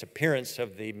of disappearance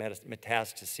of the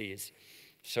metastases.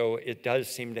 So it does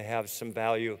seem to have some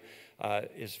value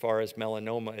as far as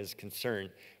melanoma is concerned.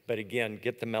 But again,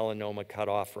 get the melanoma cut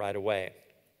off right away.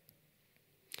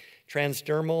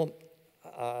 Transdermal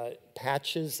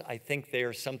patches, I think they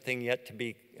are something yet to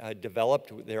be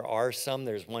developed. There are some.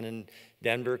 There's one in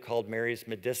Denver called Mary's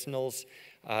Medicinals.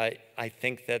 I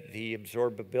think that the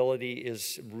absorbability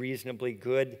is reasonably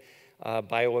good.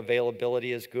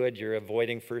 Bioavailability is good. You're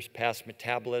avoiding first-pass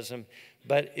metabolism.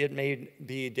 But it may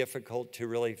be difficult to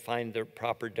really find the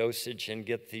proper dosage and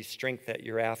get the strength that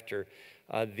you're after.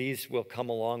 These will come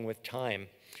along with time.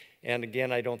 And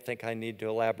again, I don't think I need to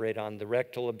elaborate on the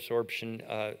rectal absorption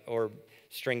or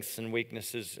strengths and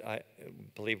weaknesses. I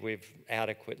believe we've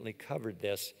adequately covered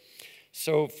this.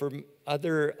 So for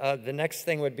the next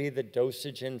thing would be the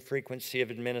dosage and frequency of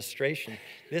administration.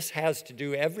 This has to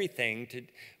do everything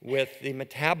with the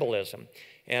metabolism.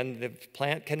 And the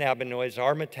plant cannabinoids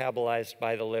are metabolized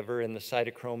by the liver in the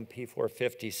cytochrome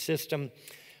P450 system.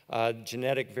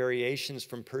 Genetic variations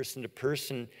from person to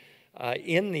person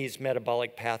in these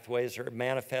metabolic pathways are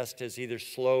manifest as either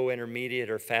slow, intermediate,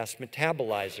 or fast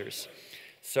metabolizers.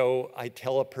 So I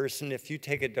tell a person, if you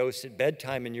take a dose at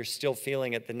bedtime and you're still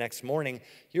feeling it the next morning,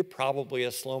 you're probably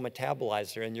a slow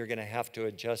metabolizer and you're going to have to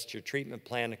adjust your treatment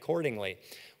plan accordingly.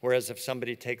 Whereas if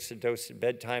somebody takes a dose at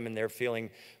bedtime and they're feeling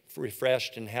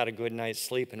refreshed and had a good night's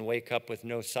sleep and wake up with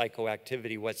no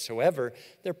psychoactivity whatsoever,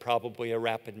 they're probably a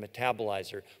rapid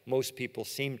metabolizer. Most people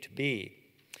seem to be.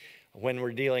 When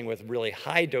we're dealing with really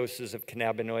high doses of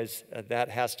cannabinoids, that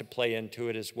has to play into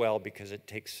it as well because it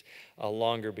takes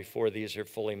longer before these are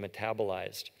fully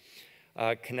metabolized.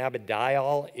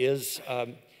 Cannabidiol is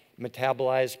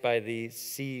metabolized by the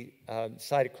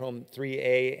cytochrome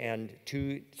 3A and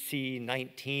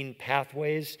 2C19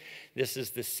 pathways. This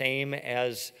is the same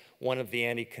as one of the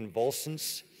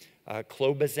anticonvulsants,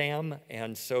 clobazam,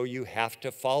 and so you have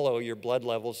to follow your blood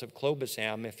levels of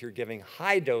clobazam if you're giving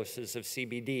high doses of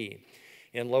CBD.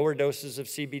 In lower doses of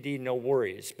CBD, no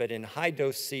worries, but in high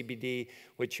dose CBD,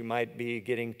 which you might be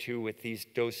getting to with these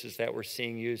doses that we're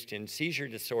seeing used in seizure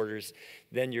disorders,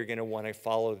 then you're going to want to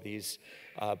follow these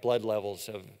blood levels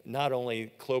of not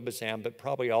only clobazam, but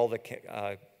probably all the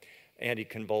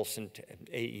anticonvulsant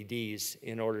AEDs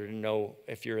in order to know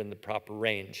if you're in the proper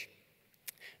range.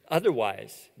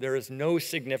 Otherwise, there is no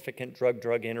significant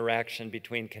drug-drug interaction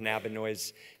between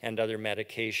cannabinoids and other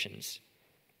medications.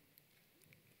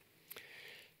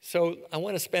 So I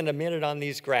want to spend a minute on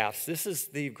these graphs. This is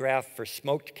the graph for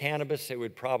smoked cannabis. It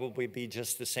would probably be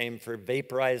just the same for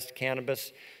vaporized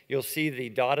cannabis. You'll see the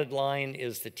dotted line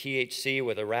is the THC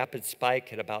with a rapid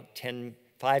spike at about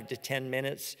 5 to 10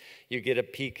 minutes. You get a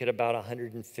peak at about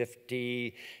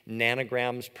 150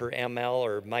 nanograms per ml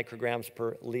or micrograms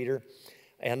per liter.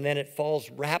 And then it falls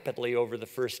rapidly over the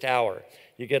first hour.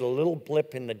 You get a little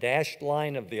blip in the dashed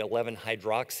line of the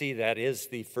 11-hydroxy. That is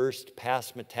the first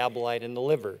pass metabolite in the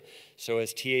liver. So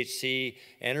as THC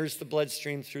enters the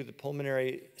bloodstream through the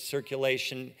pulmonary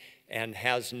circulation and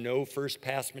has no first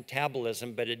pass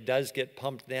metabolism, but it does get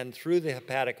pumped then through the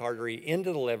hepatic artery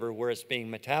into the liver where it's being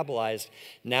metabolized,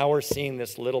 now we're seeing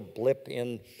this little blip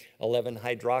in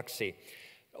 11-hydroxy.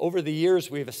 Over the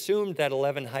years, we've assumed that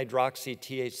 11-hydroxy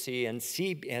THC and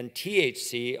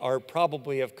THC are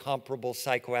probably of comparable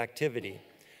psychoactivity.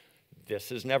 This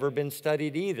has never been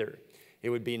studied either. It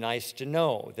would be nice to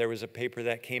know. There was a paper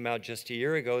that came out just a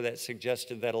year ago that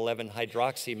suggested that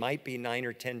 11-hydroxy might be 9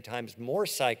 or 10 times more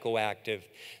psychoactive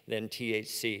than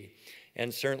THC.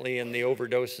 And certainly in the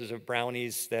overdoses of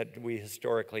brownies that we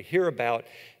historically hear about,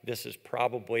 this is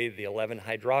probably the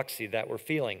 11-hydroxy that we're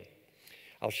feeling.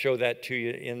 I'll show that to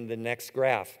you in the next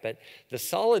graph. But the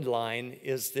solid line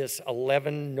is this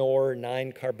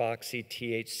 11-nor-9-carboxy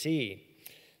THC.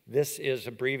 This is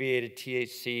abbreviated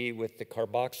THC with the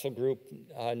carboxyl group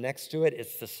next to it.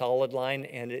 It's the solid line,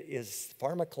 and it is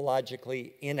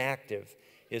pharmacologically inactive.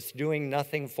 It's doing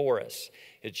nothing for us.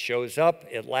 It shows up,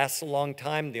 it lasts a long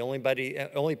time. The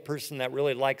only person that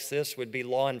really likes this would be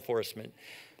law enforcement.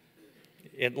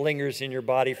 It lingers in your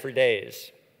body for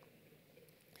days.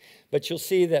 But you'll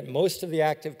see that most of the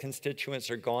active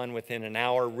constituents are gone within an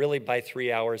hour. Really, by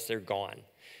 3 hours, they're gone.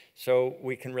 So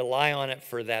we can rely on it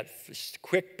for that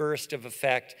quick burst of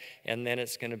effect, and then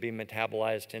it's going to be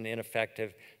metabolized and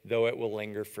ineffective, though it will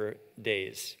linger for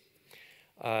days.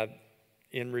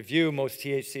 In review, most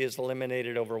THC is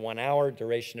eliminated over 1 hour.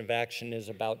 Duration of action is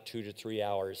about 2 to 3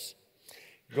 hours.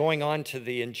 Going on to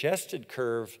the ingested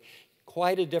curve,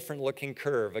 quite a different looking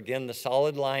curve. Again, the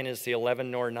solid line is the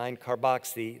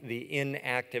 11-nor-9-carboxy, the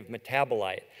inactive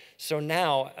metabolite. So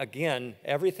now, again,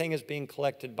 everything is being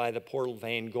collected by the portal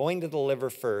vein, going to the liver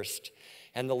first,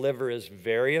 and the liver is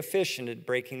very efficient at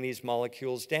breaking these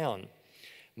molecules down,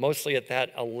 mostly at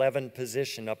that 11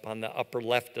 position up on the upper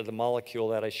left of the molecule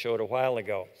that I showed a while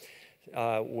ago,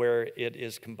 where it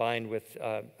is combined with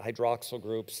hydroxyl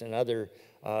groups and other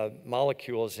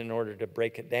molecules in order to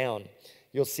break it down.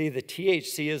 You'll see the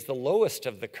THC is the lowest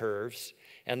of the curves,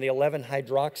 and the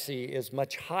 11-hydroxy is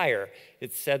much higher.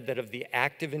 It's said that of the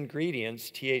active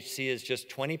ingredients, THC is just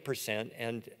 20%,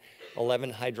 and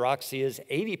 11-hydroxy is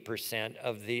 80%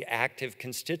 of the active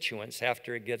constituents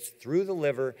after it gets through the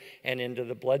liver and into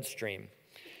the bloodstream.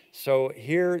 So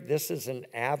here, this is an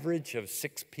average of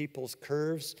 6 people's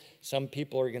curves. Some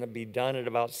people are going to be done at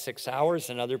about 6 hours,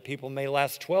 and other people may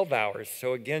last 12 hours.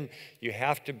 So again, you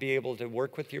have to be able to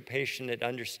work with your patient at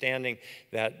understanding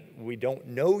that we don't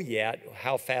know yet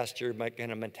how fast you're going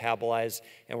to metabolize,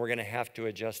 and we're going to have to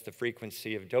adjust the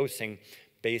frequency of dosing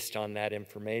based on that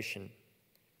information.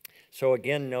 So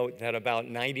again, note that about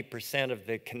 90% of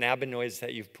the cannabinoids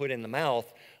that you've put in the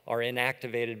mouth are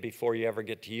inactivated before you ever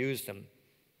get to use them.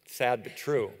 Sad but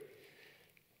true.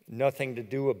 Nothing to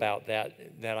do about that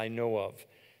I know of.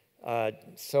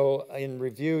 So in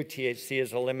review, THC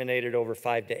is eliminated over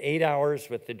 5 to 8 hours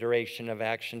with the duration of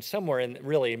action somewhere in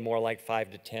really more like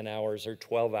 5 to 10 hours or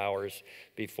 12 hours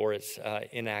before it's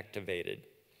inactivated.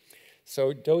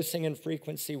 So dosing and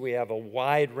frequency, we have a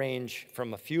wide range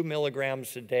from a few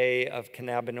milligrams a day of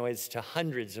cannabinoids to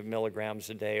hundreds of milligrams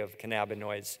a day of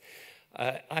cannabinoids.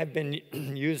 I've been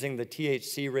using the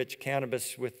THC-rich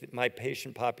cannabis with my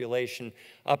patient population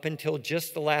up until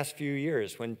just the last few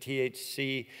years when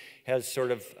THC has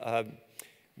sort of,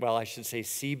 well, I should say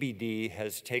CBD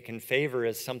has taken favor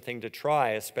as something to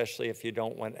try, especially if you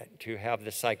don't want to have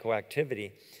the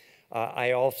psychoactivity.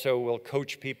 I also will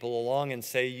coach people along and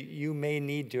say, you may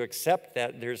need to accept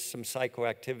that there's some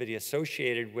psychoactivity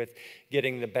associated with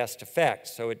getting the best effect.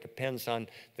 So it depends on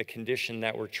the condition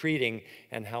that we're treating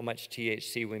and how much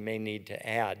THC we may need to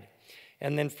add.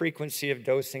 And then frequency of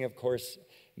dosing, of course,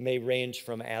 may range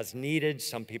from as needed.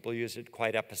 Some people use it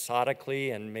quite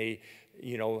episodically and may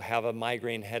have a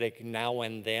migraine headache now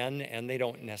and then, and they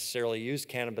don't necessarily use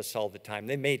cannabis all the time.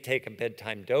 They may take a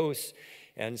bedtime dose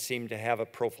and seem to have a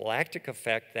prophylactic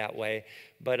effect that way,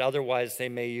 but otherwise they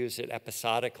may use it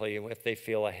episodically if they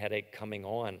feel a headache coming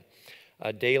on.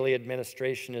 Daily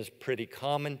administration is pretty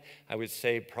common. I would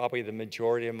say probably the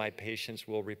majority of my patients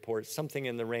will report something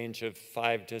in the range of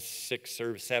 5 to 6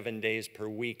 or 7 days per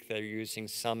week they're using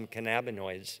some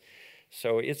cannabinoids.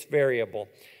 So it's variable.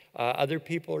 Other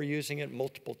people are using it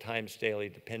multiple times daily,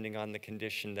 depending on the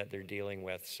condition that they're dealing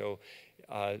with. So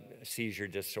seizure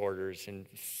disorders and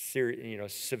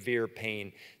severe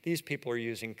pain. These people are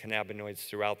using cannabinoids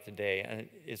throughout the day, and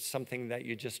it's something that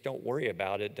you just don't worry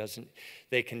about.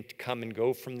 They can come and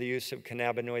go from the use of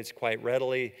cannabinoids quite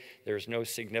readily. There's no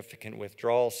significant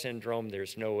withdrawal syndrome.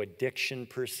 There's no addiction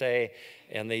per se,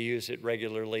 and they use it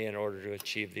regularly in order to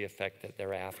achieve the effect that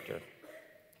they're after.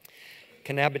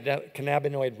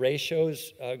 Cannabinoid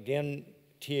ratios, again,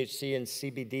 THC and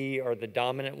CBD are the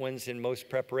dominant ones in most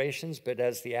preparations, but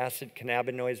as the acid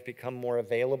cannabinoids become more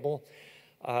available,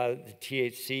 the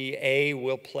THC-A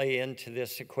will play into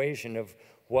this equation of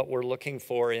what we're looking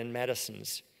for in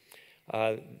medicines.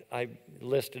 I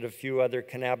listed a few other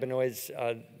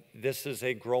cannabinoids. This is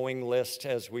a growing list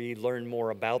as we learn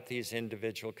more about these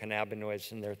individual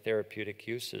cannabinoids and their therapeutic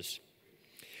uses.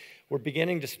 We're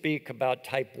beginning to speak about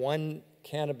type 1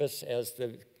 cannabis as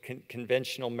the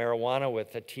conventional marijuana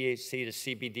with a THC to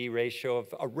CBD ratio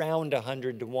of around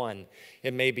 100 to 1.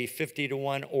 It may be 50 to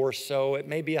 1 or so. It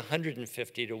may be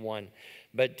 150 to 1.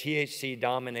 But THC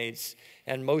dominates,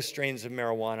 and most strains of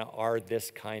marijuana are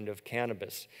this kind of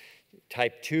cannabis.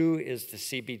 Type 2 is the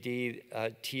CBD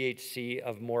THC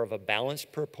of more of a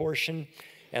balanced proportion,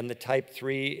 and the type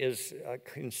 3 is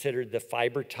considered the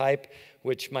fiber type,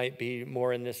 which might be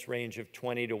more in this range of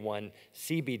 20 to 1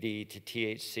 CBD to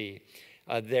THC.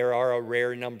 There are a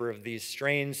rare number of these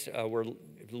strains. We're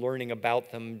learning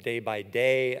about them day by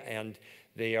day, and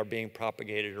they are being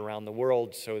propagated around the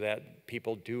world so that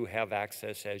people do have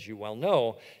access, as you well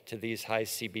know, to these high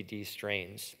CBD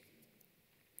strains.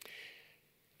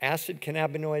 Acid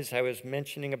cannabinoids, I was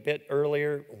mentioning a bit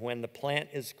earlier, when the plant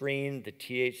is green, the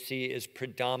THC is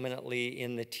predominantly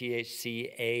in the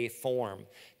THC-A form.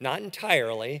 Not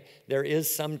entirely. There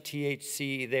is some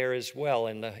THC there as well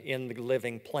in the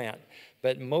living plant,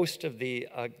 but most of the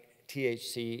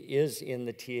THC is in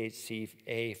the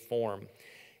THC-A form.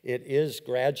 It is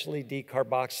gradually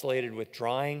decarboxylated with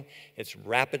drying. It's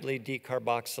rapidly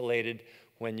decarboxylated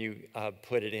when you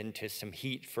put it into some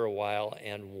heat for a while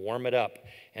and warm it up.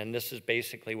 And this is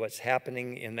basically what's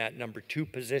happening in that number 2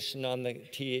 position on the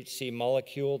THC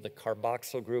molecule. The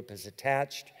carboxyl group is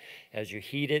attached. As you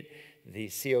heat it, the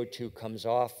CO2 comes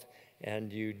off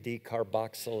and you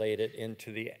decarboxylate it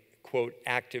into the, quote,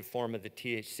 active form of the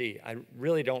THC. I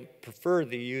really don't prefer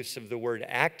the use of the word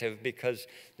active because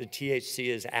the THC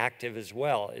is active as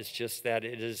well. It's just that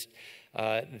it is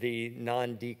the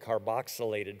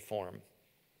non-decarboxylated form.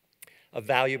 A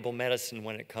valuable medicine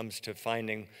when it comes to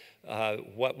finding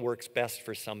what works best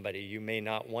for somebody. You may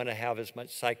not want to have as much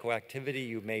psychoactivity.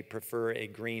 You may prefer a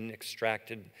green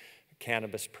extracted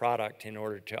cannabis product in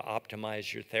order to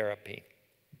optimize your therapy.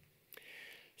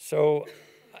 So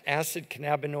acid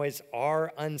cannabinoids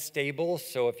are unstable.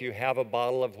 So if you have a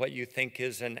bottle of what you think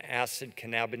is an acid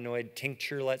cannabinoid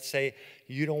tincture, let's say,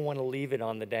 you don't want to leave it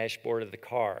on the dashboard of the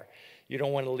car. You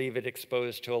don't want to leave it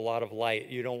exposed to a lot of light.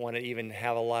 You don't want to even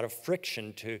have a lot of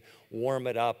friction to warm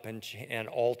it up and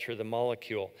alter the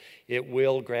molecule. It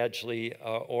will gradually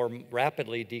or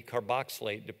rapidly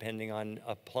decarboxylate depending on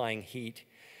applying heat.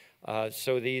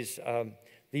 So these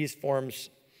forms,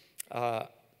 well,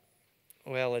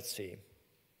 let's see.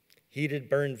 Heated,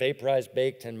 burned, vaporized,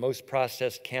 baked, and most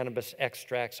processed cannabis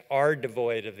extracts are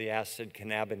devoid of the acid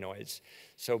cannabinoids.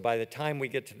 So by the time we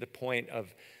get to the point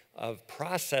of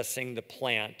processing the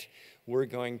plant, we're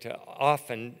going to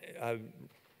often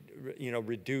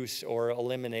reduce or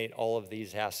eliminate all of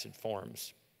these acid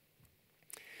forms.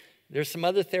 There's some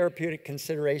other therapeutic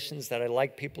considerations that I'd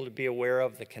like people to be aware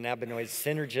of. The cannabinoid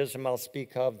synergism I'll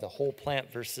speak of, the whole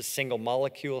plant versus single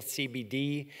molecule.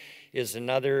 CBD is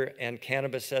another, and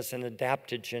cannabis as an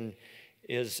adaptogen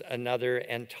is another,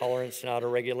 and tolerance and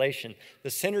autoregulation. The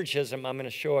synergism, I'm going to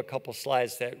show a couple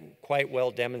slides that quite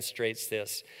well demonstrates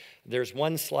this. There's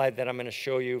one slide that I'm going to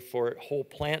show you for whole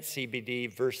plant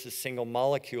CBD versus single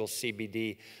molecule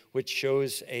CBD, which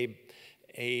shows a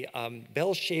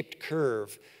bell-shaped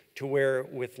curve to where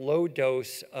with low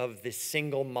dose of the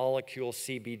single molecule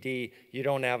CBD, you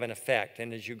don't have an effect.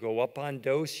 And as you go up on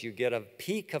dose, you get a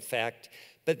peak effect.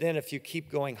 But then if you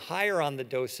keep going higher on the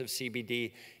dose of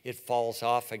CBD, it falls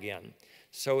off again.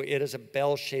 So it is a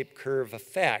bell-shaped curve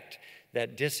effect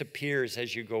that disappears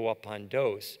as you go up on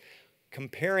dose.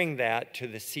 Comparing that to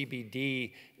the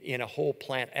CBD in a whole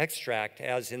plant extract,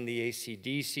 as in the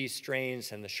AC/DC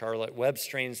strains and the Charlotte Web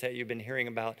strains that you've been hearing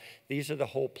about, these are the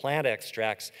whole plant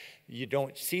extracts. You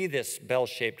don't see this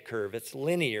bell-shaped curve. It's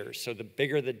linear, so the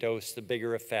bigger the dose, the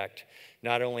bigger effect,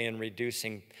 not only in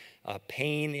reducing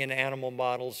pain in animal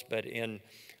models, but in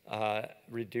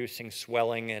reducing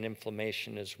swelling and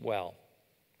inflammation as well.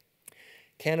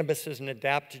 Cannabis is an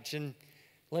adaptogen.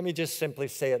 Let me just simply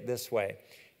say it this way.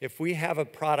 If we have a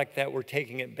product that we're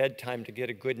taking at bedtime to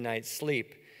get a good night's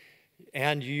sleep,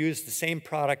 and you use the same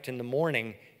product in the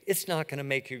morning, it's not going to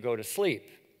make you go to sleep.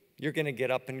 You're going to get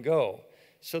up and go.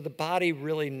 So the body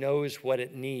really knows what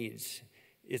it needs.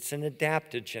 It's an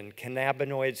adaptogen.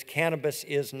 Cannabinoids, cannabis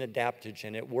is an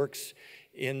adaptogen. It works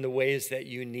in the ways that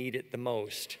you need it the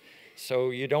most.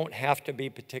 So you don't have to be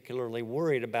particularly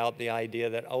worried about the idea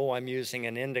that, oh, I'm using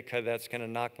an indica that's going to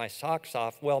knock my socks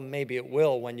off. Well, maybe it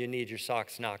will when you need your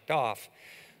socks knocked off.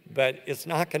 But it's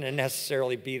not going to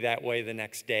necessarily be that way the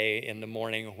next day in the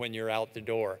morning when you're out the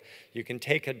door. You can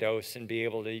take a dose and be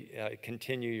able to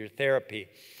continue your therapy.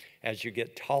 As you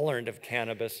get tolerant of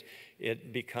cannabis,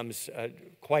 it becomes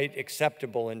quite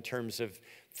acceptable in terms of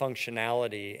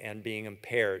functionality and being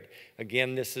impaired.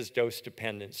 Again, this is dose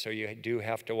dependent, so you do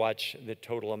have to watch the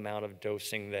total amount of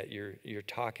dosing that you're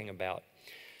talking about.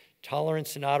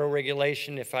 Tolerance and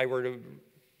autoregulation, if I were to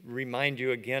remind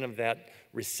you again of that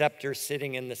receptor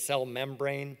sitting in the cell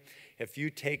membrane, if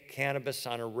you take cannabis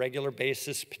on a regular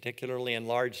basis, particularly in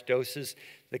large doses,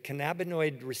 the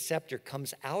cannabinoid receptor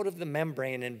comes out of the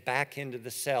membrane and back into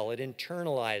the cell. It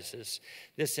internalizes.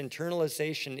 This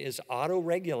internalization is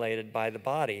auto-regulated by the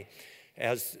body.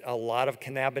 As a lot of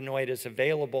cannabinoid is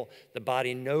available, the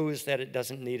body knows that it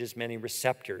doesn't need as many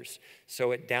receptors,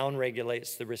 so it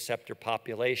downregulates the receptor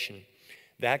population.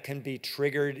 That can be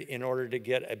triggered in order to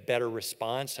get a better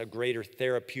response, a greater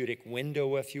therapeutic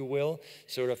window, if you will.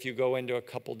 So if you go into a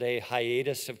couple-day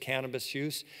hiatus of cannabis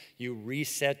use, you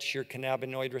reset your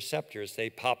cannabinoid receptors.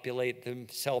 They populate the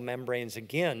cell membranes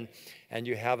again, and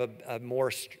you have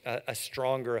a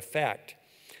stronger effect.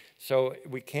 So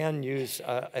we can use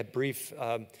a brief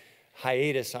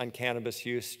hiatus on cannabis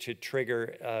use to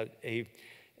trigger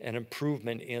an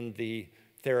improvement in the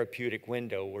therapeutic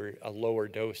window where a lower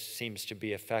dose seems to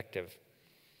be effective.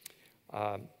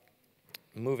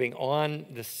 Moving on,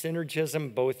 the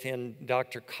synergism, both in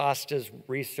Dr. Costa's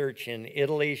research in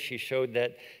Italy, she showed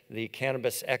that the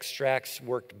cannabis extracts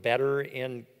worked better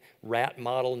in rat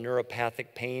model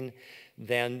neuropathic pain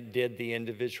than did the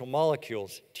individual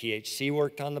molecules. THC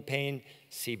worked on the pain,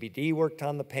 CBD worked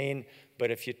on the pain, but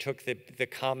if you took the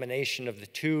combination of the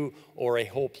two or a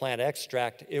whole plant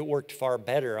extract, it worked far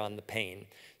better on the pain.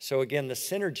 So again, the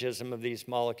synergism of these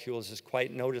molecules is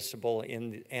quite noticeable in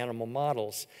the animal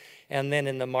models. And then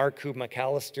in the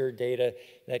Markku-McAllister data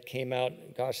that came out,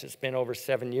 gosh, it's been over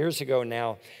 7 years ago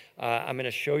now, I'm going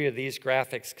to show you these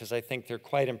graphics because I think they're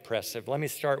quite impressive. Let me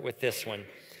start with this one.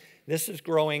 This is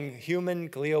growing human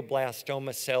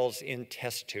glioblastoma cells in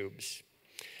test tubes.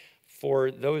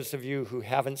 For those of you who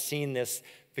haven't seen this,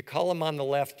 the column on the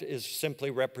left is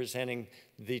simply representing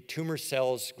the tumor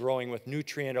cells growing with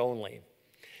nutrient only.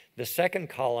 The second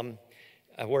column,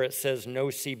 where it says no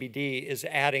CBD, is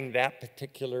adding that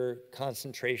particular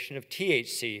concentration of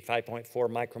THC, 5.4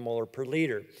 micromolar per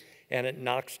liter, and it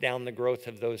knocks down the growth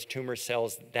of those tumor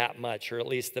cells that much, or at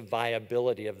least the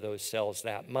viability of those cells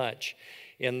that much.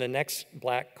 In the next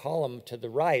black column to the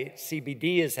right,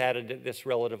 CBD is added at this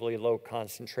relatively low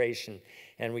concentration,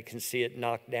 and we can see it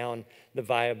knock down the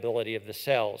viability of the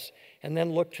cells. And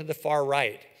then look to the far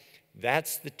right.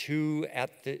 That's the two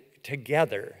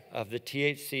together of the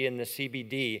THC and the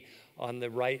CBD on the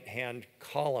right-hand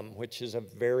column, which is a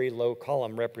very low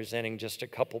column representing just a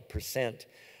couple percent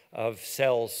of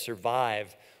cells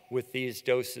survive with these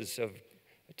doses of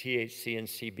THC and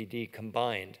CBD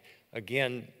combined.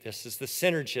 Again, this is the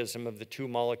synergism of the two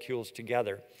molecules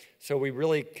together. So we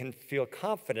really can feel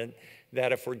confident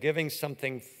that if we're giving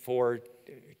something for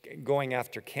going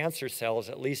after cancer cells,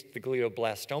 at least the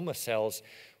glioblastoma cells,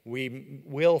 we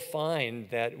will find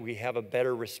that we have a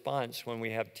better response when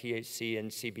we have THC and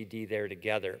CBD there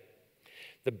together.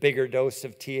 The bigger dose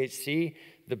of THC,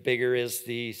 the bigger is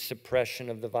the suppression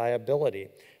of the viability.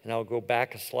 And I'll go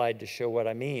back a slide to show what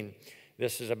I mean.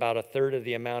 This is about a third of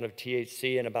the amount of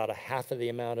THC and about a half of the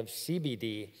amount of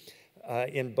CBD.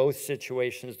 In both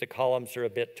situations, the columns are a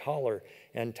bit taller.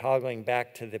 And toggling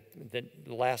back to the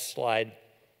last slide,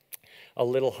 a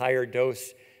little higher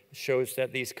dose shows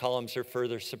that these columns are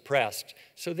further suppressed.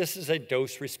 So this is a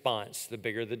dose response. The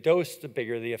bigger the dose, the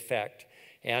bigger the effect.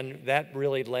 And that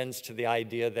really lends to the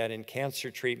idea that in cancer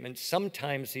treatment,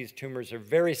 sometimes these tumors are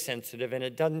very sensitive and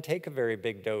it doesn't take a very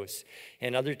big dose.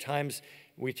 And other times,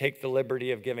 we take the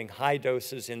liberty of giving high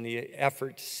doses in the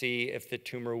effort to see if the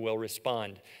tumor will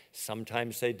respond.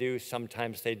 Sometimes they do,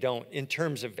 sometimes they don't, in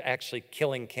terms of actually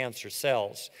killing cancer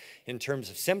cells. In terms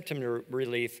of symptom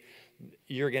relief,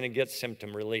 you're going to get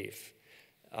symptom relief.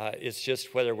 It's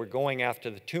just whether we're going after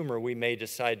the tumor, we may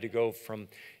decide to go from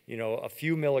a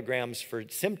few milligrams for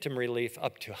symptom relief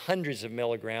up to hundreds of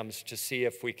milligrams to see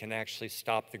if we can actually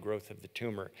stop the growth of the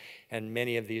tumor. And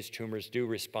many of these tumors do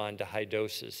respond to high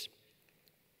doses.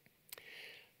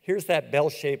 Here's that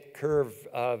bell-shaped curve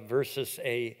versus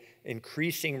a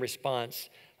increasing response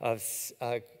of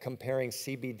comparing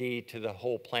CBD to the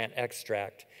whole plant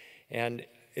extract. And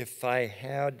if I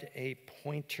had a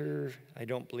pointer, I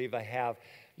don't believe I have,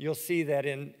 you'll see that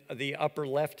in the upper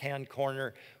left-hand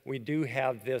corner, we do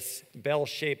have this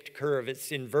bell-shaped curve.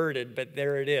 It's inverted, but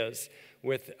there it is,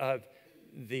 with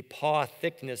the paw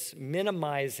thickness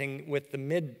minimizing with the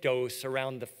mid-dose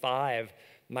around the 5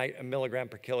 milligram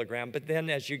per kilogram. But then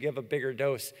as you give a bigger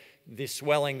dose, the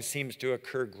swelling seems to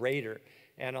occur greater.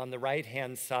 And on the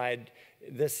right-hand side,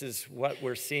 this is what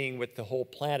we're seeing with the whole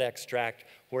plant extract,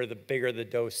 where the bigger the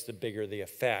dose, the bigger the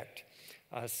effect.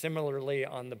 Similarly,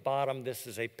 on the bottom, this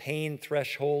is a pain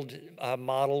threshold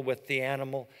model with the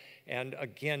animal. And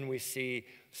again, we see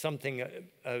something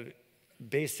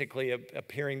basically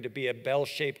appearing to be a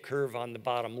bell-shaped curve on the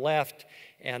bottom left,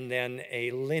 and then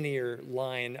a linear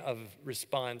line of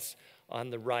response on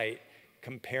the right,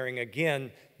 comparing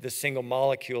again the single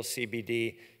molecule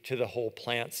CBD to the whole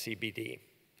plant CBD.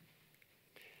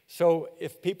 So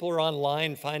if people are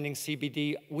online finding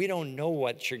CBD, we don't know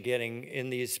what you're getting in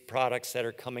these products that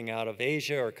are coming out of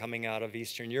Asia or coming out of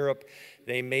Eastern Europe.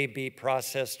 They may be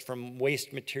processed from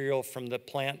waste material from the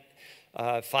plant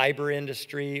fiber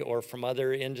industry or from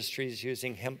other industries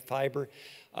using hemp fiber.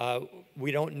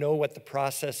 We don't know what the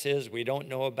process is. We don't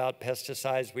know about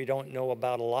pesticides. We don't know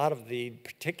about a lot of the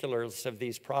particulars of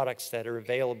these products that are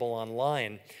available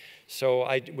online. So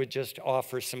I would just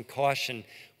offer some caution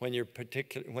when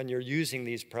you're using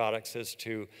these products as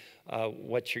to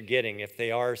what you're getting. If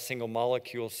they are single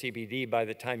molecule CBD, by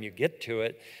the time you get to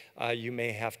it, you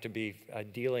may have to be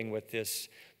dealing with this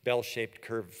bell-shaped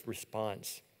curve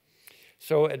response.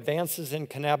 So advances in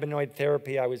cannabinoid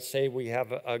therapy, I would say we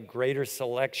have a greater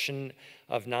selection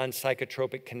of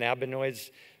non-psychotropic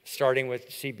cannabinoids, starting with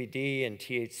CBD and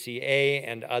THCA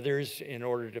and others, in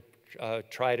order to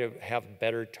try to have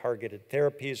better targeted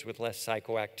therapies with less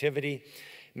psychoactivity.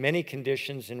 Many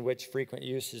conditions in which frequent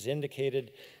use is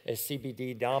indicated, a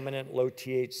CBD-dominant,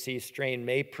 low-THC strain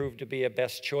may prove to be a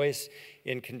best choice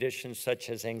in conditions such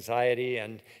as anxiety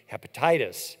and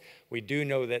hepatitis. We do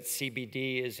know that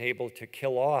CBD is able to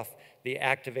kill off the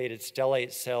activated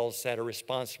stellate cells that are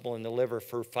responsible in the liver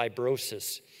for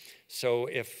fibrosis. So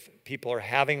if people are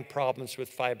having problems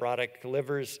with fibrotic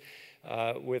livers,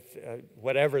 with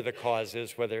whatever the cause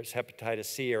is, whether it's hepatitis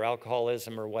C or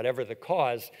alcoholism or whatever the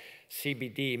cause,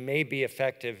 CBD may be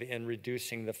effective in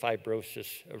reducing the fibrosis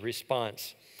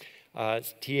response.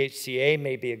 THCA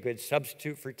may be a good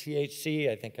substitute for THC.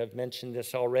 I think I've mentioned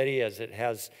this already, as it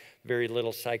has very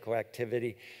little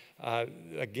psychoactivity.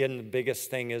 Again, the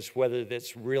biggest thing is whether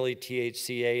that's really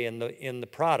THCA in the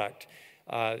product.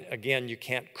 Again, you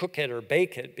can't cook it or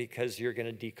bake it because you're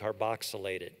going to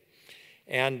decarboxylate it.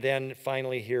 And then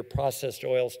finally here, processed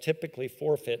oils typically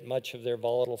forfeit much of their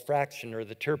volatile fraction, or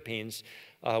the terpenes,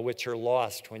 which are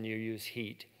lost when you use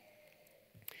heat.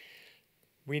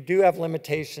 We do have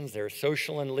limitations. There are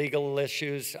social and legal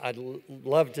issues. I'd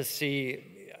love to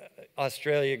see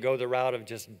Australia go the route of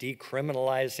just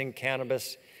decriminalizing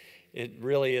cannabis. It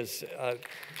really is, it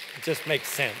just makes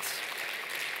sense.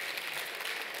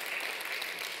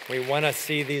 We want to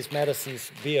see these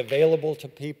medicines be available to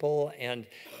people, and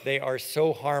they are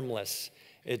so harmless.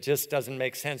 It just doesn't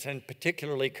make sense, and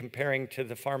particularly comparing to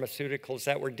the pharmaceuticals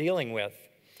that we're dealing with.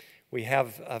 We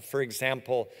have, for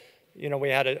example, we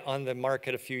had on the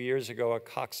market a few years ago a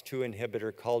COX-2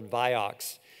 inhibitor called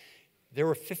Vioxx. There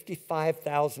were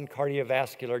 55,000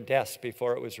 cardiovascular deaths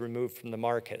before it was removed from the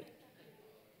market.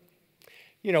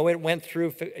 It went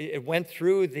through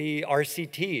the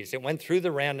RCTs, it went through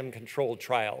the random controlled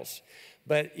trials.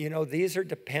 But, these are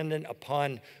dependent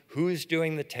upon who's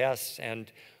doing the tests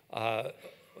and, what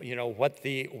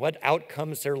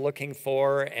outcomes they're looking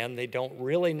for, and they don't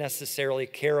really necessarily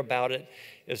care about it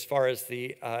as far as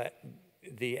the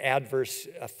adverse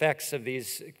effects of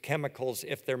these chemicals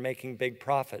if they're making big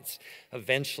profits.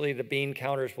 Eventually, the bean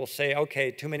counters will say,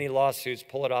 okay, too many lawsuits,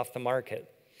 pull it off the market.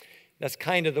 That's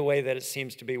kind of the way that it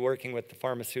seems to be working with the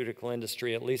pharmaceutical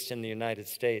industry, at least in the United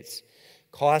States.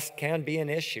 Cost can be an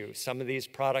issue. Some of these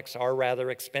products are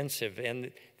rather expensive,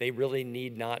 and they really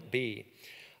need not be.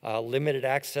 Limited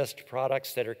access to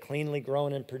products that are cleanly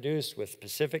grown and produced with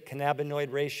specific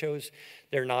cannabinoid ratios,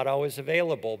 they're not always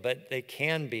available, but they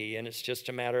can be, and it's just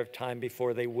a matter of time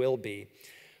before they will be.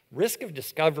 Risk of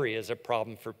discovery is a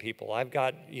problem for people. I've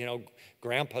got,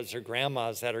 grandpas or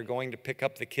grandmas that are going to pick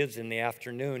up the kids in the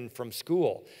afternoon from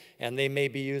school, and they may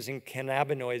be using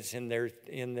cannabinoids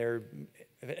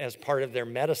as part of their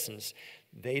medicines.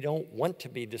 They don't want to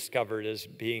be discovered as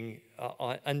being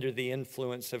under the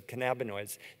influence of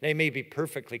cannabinoids. They may be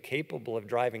perfectly capable of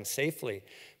driving safely,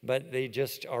 but they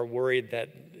just are worried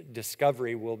that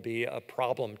discovery will be a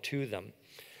problem to them.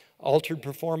 Altered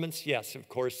performance, yes, of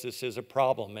course, this is a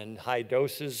problem, and high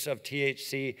doses of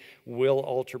THC will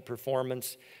alter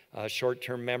performance.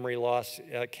 Short-term memory loss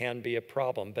can be a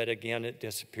problem, but again, it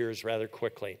disappears rather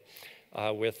quickly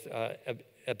with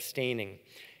abstaining.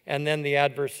 And then the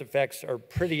adverse effects are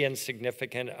pretty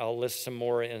insignificant. I'll list some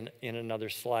more in another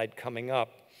slide coming up.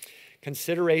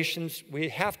 Considerations, we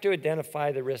have to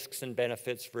identify the risks and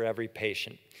benefits for every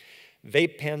patient.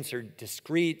 Vape pens are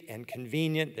discreet and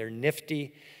convenient, they're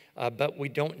nifty, but we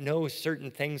don't know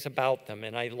certain things about them.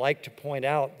 And I like to point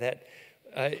out that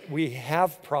we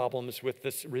have problems with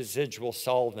this residual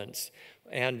solvents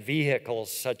and vehicles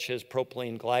such as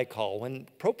propylene glycol. When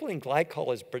propylene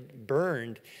glycol is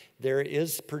burned, there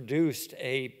is produced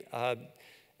a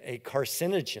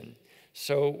carcinogen.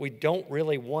 So we don't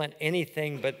really want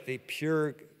anything but the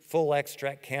pure full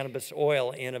extract cannabis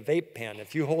oil in a vape pen.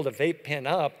 If you hold a vape pen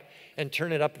up and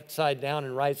turn it upside down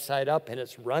and right side up and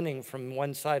it's running from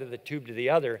one side of the tube to the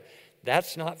other,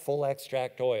 that's not full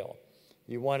extract oil.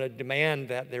 You want to demand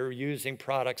that they're using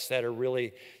products that are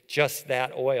really just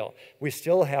that oil. We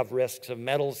still have risks of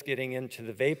metals getting into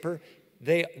the vapor.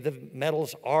 The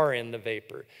metals are in the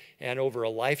vapor, and over a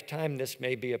lifetime, this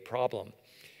may be a problem.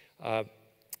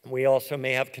 We also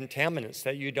may have contaminants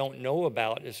that you don't know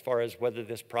about as far as whether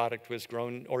this product was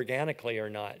grown organically or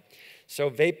not.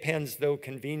 So vape pens, though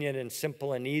convenient and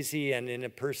simple and easy, and in a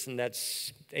person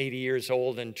that's 80 years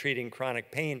old and treating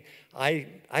chronic pain, I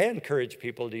encourage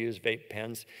people to use vape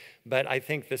pens, but I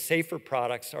think the safer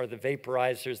products are the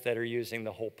vaporizers that are using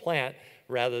the whole plant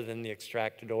rather than the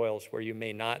extracted oils where you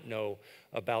may not know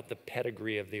about the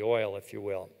pedigree of the oil, if you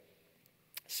will.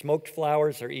 Smoked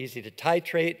flowers are easy to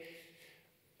titrate.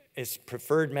 It's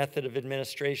preferred method of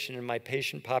administration in my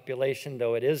patient population,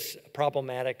 though it is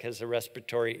problematic as a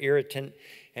respiratory irritant,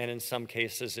 and in some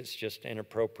cases it's just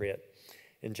inappropriate.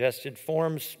 Ingested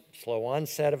forms, slow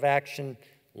onset of action,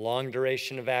 long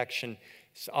duration of action.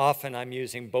 So often I'm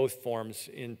using both forms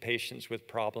in patients with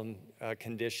problem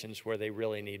conditions where they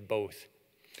really need both.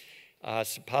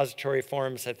 Suppository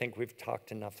forms, I think we've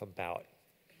talked enough about.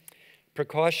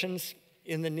 Precautions.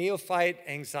 In the neophyte,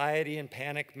 anxiety and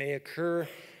panic may occur.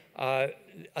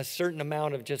 A certain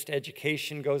amount of just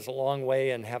education goes a long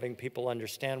way in having people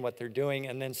understand what they're doing,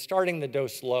 and then starting the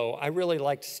dose low. I really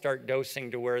like to start dosing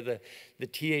to where the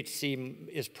THC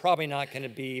is probably not going to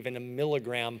be even a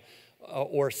milligram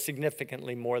or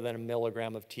significantly more than a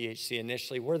milligram of THC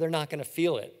initially, where they're not going to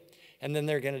feel it. And then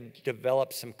they're going to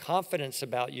develop some confidence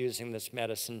about using this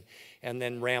medicine and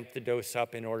then ramp the dose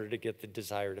up in order to get the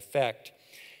desired effect.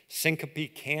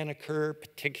 Syncope can occur,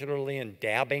 particularly in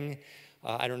dabbing.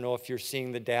 I don't know if you're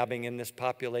seeing the dabbing in this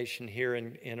population here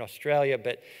in Australia,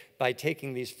 but by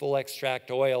taking these full extract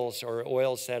oils or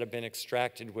oils that have been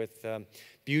extracted with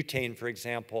butane, for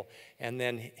example, and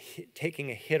then taking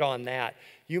a hit on that,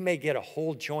 you may get a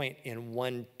whole joint in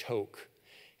one toke.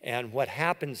 And what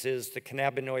happens is the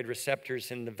cannabinoid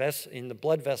receptors in the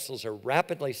blood vessels are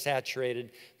rapidly saturated,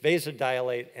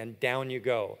 vasodilate, and down you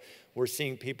go. We're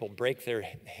seeing people break their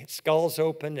skulls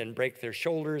open and break their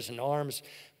shoulders and arms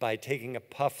by taking a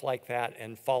puff like that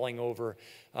and falling over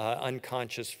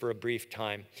unconscious for a brief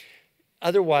time.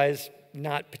 Otherwise,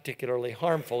 not particularly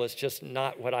harmful. It's just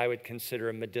not what I would consider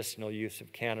a medicinal use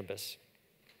of cannabis.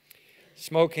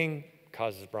 Smoking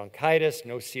causes bronchitis,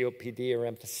 no COPD or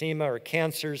emphysema or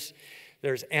cancers.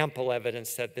 There's ample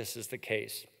evidence that this is the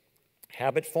case.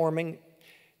 Habit forming,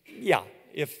 yeah.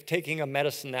 If taking a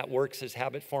medicine that works is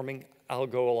habit forming, I'll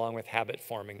go along with habit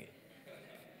forming.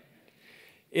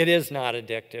 It is not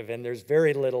addictive, and there's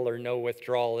very little or no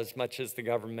withdrawal, as much as the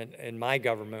government and my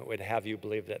government would have you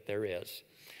believe that there is.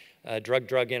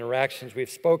 Drug-drug interactions we've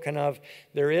spoken of.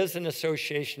 There is an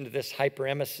association to this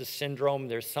hyperemesis syndrome.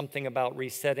 There's something about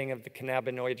resetting of the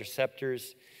cannabinoid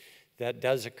receptors. That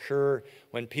does occur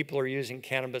when people are using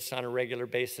cannabis on a regular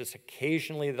basis.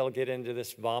 Occasionally, they'll get into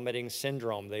this vomiting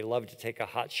syndrome. They love to take a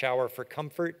hot shower for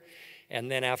comfort, and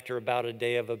then after about a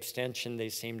day of abstention, they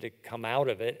seem to come out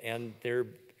of it, and their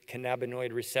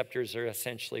cannabinoid receptors are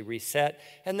essentially reset,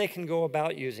 and they can go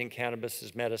about using cannabis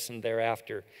as medicine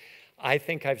thereafter. I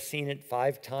think I've seen it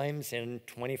 5 times in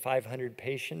 2,500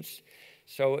 patients.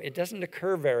 So it doesn't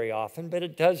occur very often, but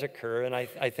it does occur, and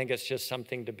I think it's just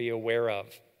something to be aware of.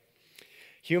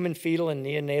 Human fetal and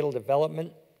neonatal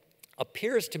development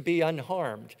appears to be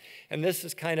unharmed. And this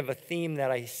is kind of a theme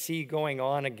that I see going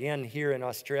on again here in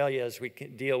Australia as we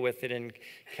deal with it in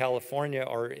California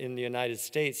or in the United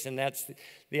States. And that's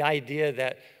the idea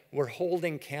that we're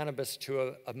holding cannabis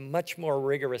to a much more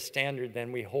rigorous standard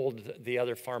than we hold the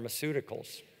other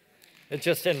pharmaceuticals. It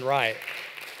just isn't right.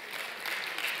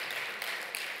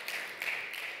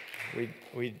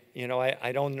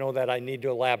 I don't know that I need to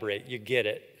elaborate. You get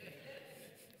it.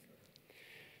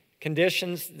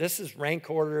 Conditions, this is rank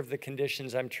order of the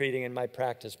conditions I'm treating in my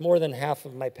practice. More than half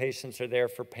of my patients are there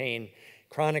for pain,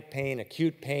 chronic pain,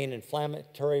 acute pain,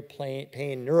 inflammatory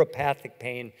pain, neuropathic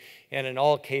pain, and in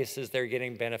all cases, they're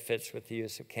getting benefits with the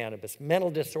use of cannabis. Mental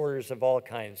disorders of all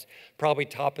kinds. Probably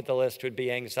top of the list would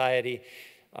be anxiety,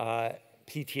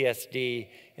 PTSD,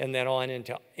 and then on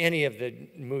into any of the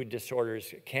mood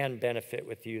disorders can benefit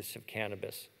with the use of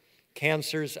cannabis.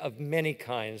 Cancers of many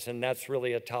kinds, and that's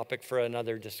really a topic for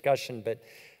another discussion, but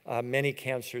many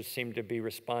cancers seem to be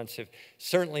responsive,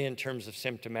 certainly in terms of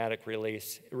symptomatic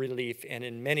relief, and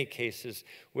in many cases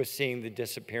with seeing the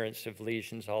disappearance of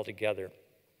lesions altogether.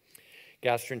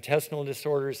 Gastrointestinal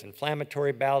disorders,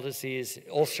 inflammatory bowel disease,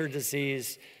 ulcer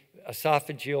disease,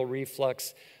 esophageal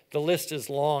reflux. The list is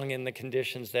long in the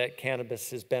conditions that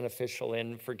cannabis is beneficial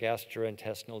in for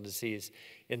gastrointestinal disease.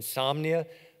 Insomnia.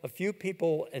 A few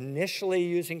people initially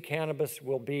using cannabis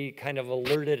will be kind of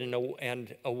alerted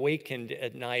and awakened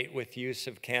at night with use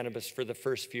of cannabis for the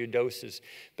first few doses.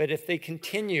 But if they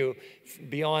continue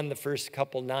beyond the first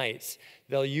couple nights,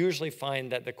 they'll usually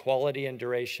find that the quality and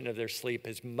duration of their sleep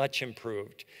is much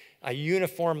improved. I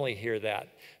uniformly hear that,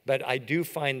 but I do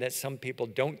find that some people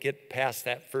don't get past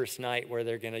that first night where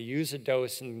they're going to use a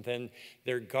dose and then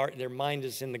their mind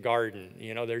is in the garden.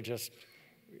 They're just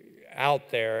out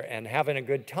there and having a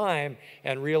good time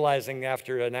and realizing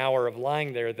after an hour of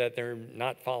lying there that they're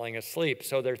not falling asleep.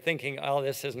 So they're thinking, oh,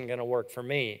 this isn't going to work for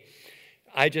me.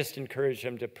 I just encourage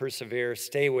them to persevere,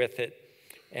 stay with it,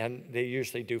 and they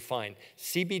usually do fine.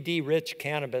 CBD-rich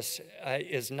cannabis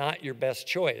is not your best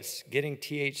choice. Getting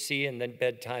THC in the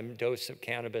bedtime dose of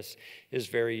cannabis is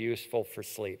very useful for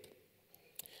sleep.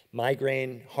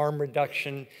 Migraine, harm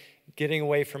reduction, getting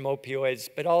away from opioids,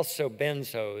 but also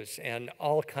benzos and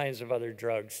all kinds of other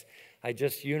drugs. I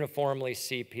just uniformly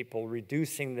see people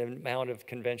reducing the amount of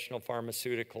conventional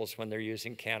pharmaceuticals when they're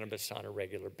using cannabis on a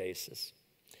regular basis.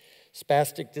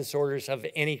 Spastic disorders of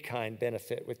any kind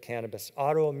benefit with cannabis.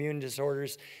 Autoimmune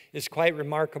disorders is quite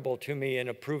remarkable to me in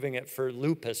approving it for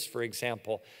lupus, for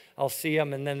example. I'll see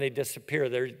them and then they disappear.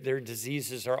 Their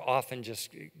diseases are often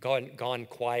just gone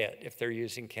quiet if they're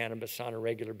using cannabis on a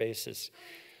regular basis.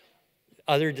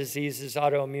 Other diseases,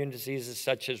 autoimmune diseases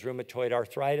such as rheumatoid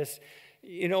arthritis,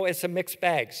 it's a mixed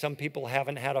bag. Some people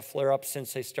haven't had a flare-up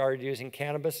since they started using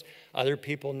cannabis. Other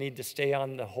people need to stay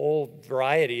on the whole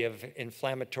variety of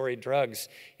inflammatory drugs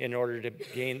in order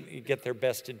to get their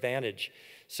best advantage.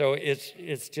 So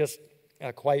it's just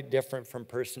quite different from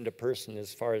person to person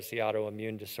as far as the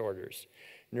autoimmune disorders.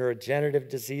 Neurodegenerative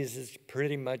diseases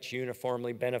pretty much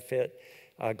uniformly benefit.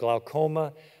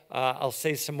 Glaucoma. I'll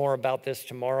say some more about this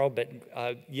tomorrow, but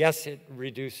yes, it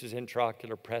reduces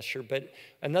intraocular pressure, but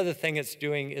another thing it's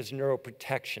doing is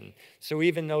neuroprotection. So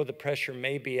even though the pressure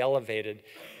may be elevated,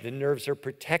 the nerves are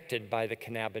protected by the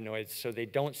cannabinoids, so they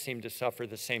don't seem to suffer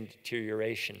the same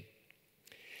deterioration.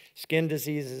 Skin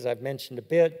diseases, I've mentioned a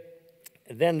bit.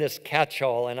 And then this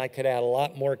catch-all, and I could add a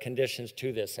lot more conditions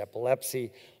to this,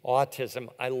 epilepsy, autism.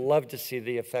 I love to see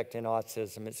the effect in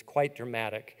autism. It's quite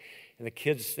dramatic. And the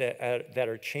kids that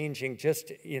are changing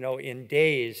just, in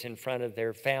days in front of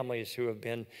their families who have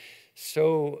been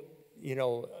so,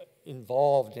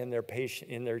 involved in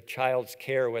their child's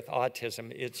care with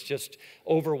autism. It's just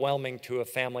overwhelming to a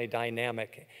family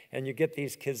dynamic. And you get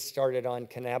these kids started on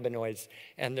cannabinoids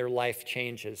and their life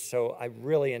changes. So I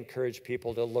really encourage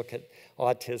people to look at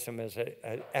autism as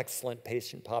an excellent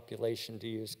patient population to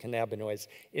use cannabinoids,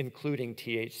 including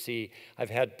THC.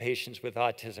 I've had patients with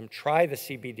autism try the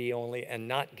CBD only and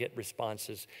not get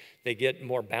responses. They get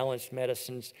more balanced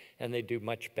medicines and they do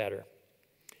much better.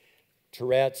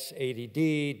 Tourette's,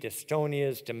 ADD,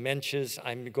 dystonias, dementias.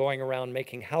 I'm going around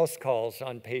making house calls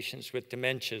on patients with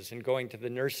dementias and going to the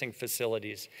nursing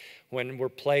facilities. When we're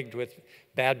plagued with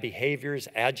bad behaviors,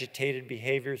 agitated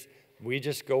behaviors, we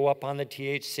just go up on the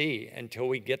THC until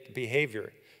we get the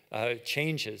behavior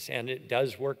changes, and it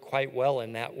does work quite well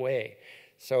in that way.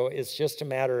 So it's just a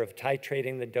matter of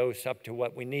titrating the dose up to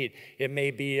what we need. It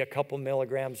may be a couple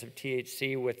milligrams of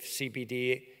THC with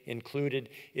CBD included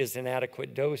is an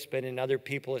adequate dose, but in other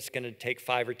people it's going to take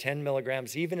 5 or 10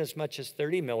 milligrams, even as much as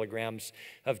 30 milligrams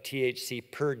of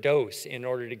THC per dose in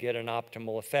order to get an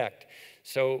optimal effect.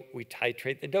 So we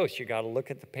titrate the dose. You got to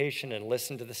look at the patient and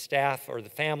listen to the staff or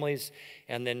the families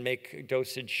and then make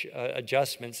dosage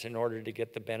adjustments in order to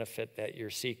get the benefit that you're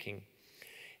seeking.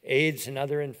 AIDS and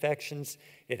other infections,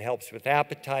 it helps with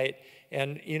appetite.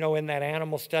 And, you know, in that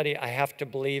animal study, I have to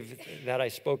believe that I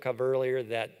spoke of earlier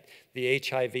that the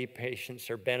HIV patients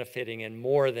are benefiting in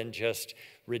more than just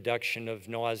reduction of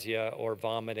nausea or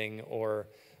vomiting or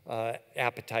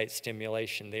appetite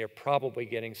stimulation. They are probably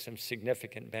getting some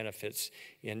significant benefits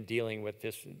in dealing with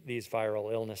these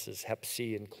viral illnesses, Hep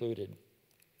C included.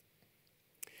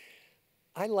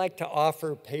 I like to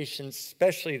offer patients,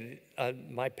 especially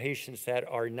my patients that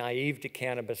are naive to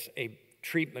cannabis, a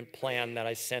treatment plan that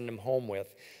I send them home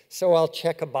with. So I'll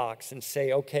check a box and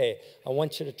say, okay, I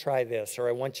want you to try this, or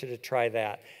I want you to try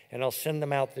that. And I'll send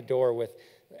them out the door with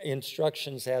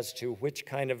instructions as to which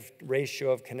kind of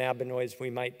ratio of cannabinoids we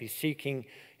might be seeking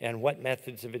and what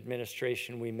methods of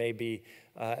administration we may be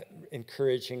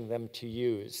encouraging them to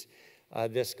use.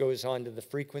 This goes on to the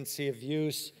frequency of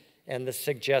use and the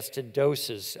suggested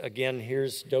doses. Again,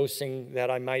 here's dosing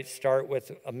that I might start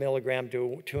with 1 milligram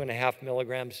to 2.5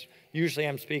 milligrams. Usually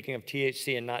I'm speaking of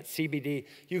THC and not CBD.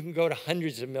 You can go to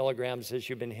hundreds of milligrams, as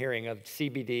you've been hearing, of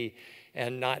CBD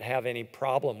and not have any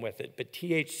problem with it. But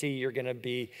THC, you're going to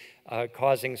be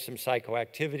causing some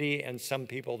psychoactivity, and some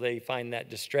people, they find that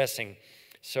distressing.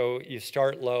 So you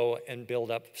start low and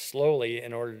build up slowly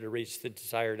in order to reach the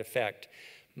desired effect.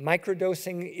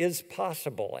 Microdosing is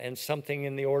possible, and something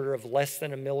in the order of less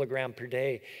than 1 milligram per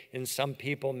day in some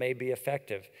people may be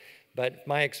effective. But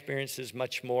my experience is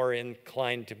much more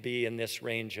inclined to be in this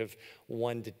range of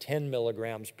 1 to 10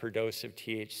 milligrams per dose of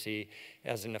THC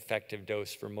as an effective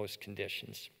dose for most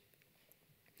conditions.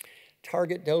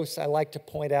 Target dose, I like to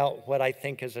point out what I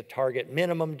think is a target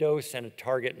minimum dose and a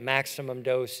target maximum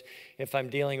dose. If I'm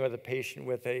dealing with a patient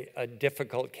with a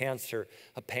difficult cancer,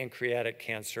 a pancreatic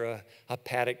cancer, a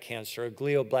hepatic cancer, a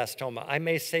glioblastoma, I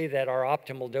may say that our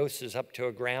optimal dose is up to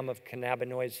 1 gram of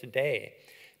cannabinoids a day.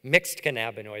 Mixed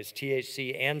cannabinoids,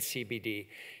 THC and CBD.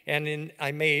 And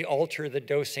I may alter the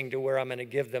dosing to where I'm going to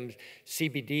give them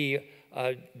CBD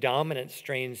dominant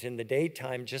strains in the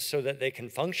daytime just so that they can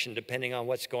function depending on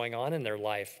what's going on in their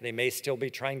life. They may still be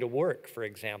trying to work, for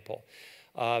example.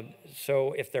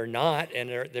 So if they're not and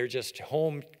they're just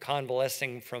home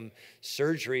convalescing from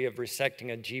surgery of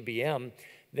resecting a GBM,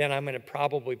 then I'm going to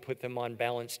probably put them on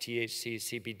balanced THC,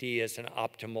 CBD as an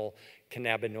optimal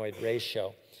cannabinoid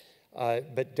ratio.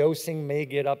 But dosing may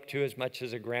get up to as much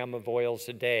as 1 gram of oils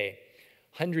a day,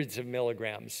 hundreds of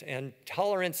milligrams. And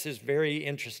tolerance is very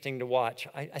interesting to watch.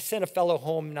 I sent a fellow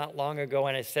home not long ago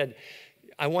and I said,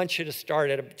 I want you to start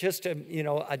at just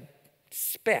a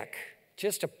speck,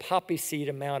 just a poppy seed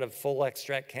amount of full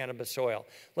extract cannabis oil.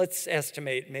 Let's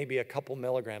estimate maybe a couple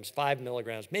milligrams, 5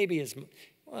 milligrams, maybe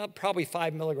probably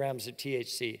 5 milligrams of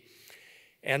THC.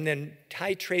 And then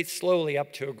titrate slowly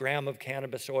up to 1 gram of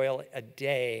cannabis oil a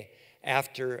day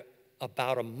after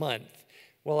about a month.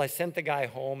 Well, I sent the guy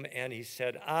home and he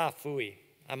said, phooey,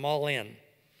 I'm all in.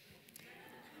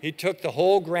 He took the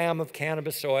whole gram of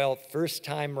cannabis oil, first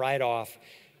time right off.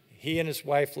 He and his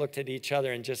wife looked at each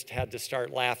other and just had to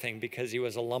start laughing because he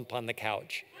was a lump on the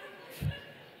couch.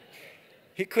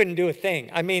 He couldn't do a thing.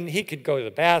 I mean, he could go to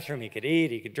the bathroom, he could eat,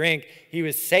 he could drink. He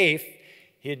was safe.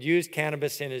 He had used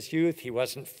cannabis in his youth. He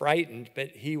wasn't frightened, but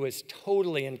he was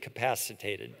totally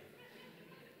incapacitated.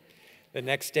 The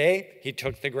next day, he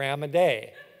took the gram a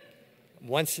day.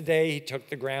 Once a day, he took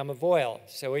the gram of oil.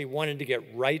 So he wanted to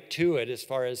get right to it as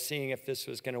far as seeing if this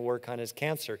was going to work on his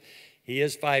cancer. He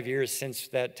is 5 years since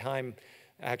that time,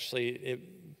 actually,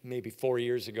 maybe 4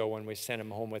 years ago when we sent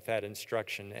him home with that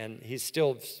instruction. And he's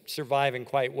still surviving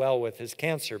quite well with his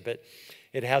cancer, but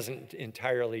it hasn't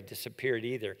entirely disappeared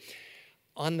either.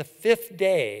 On the 5th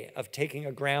day of taking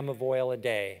 1 gram of oil a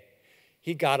day,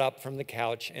 he got up from the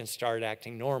couch and started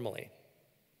acting normally.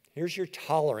 Here's your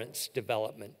tolerance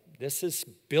development. This is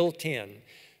built in.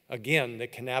 Again, the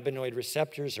cannabinoid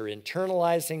receptors are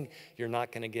internalizing. You're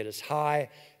not going to get as high.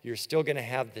 You're still going to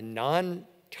have the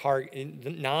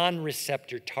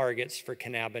non-receptor targets for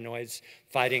cannabinoids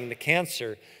fighting the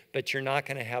cancer, but you're not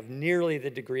going to have nearly the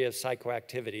degree of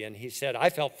psychoactivity. And he said, I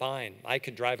felt fine. I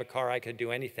could drive a car. I could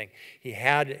do anything. He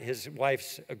had his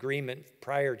wife's agreement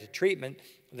prior to treatment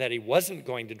that he wasn't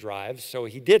going to drive, so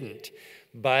he didn't.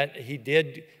 But he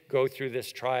did go through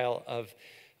this trial of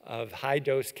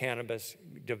high-dose cannabis,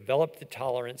 developed the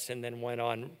tolerance, and then went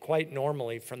on quite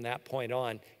normally from that point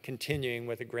on, continuing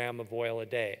with 1 gram of oil a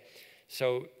day.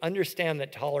 So understand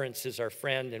that tolerance is our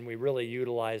friend, and we really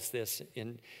utilize this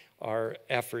in our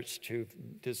efforts to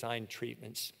design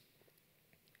treatments.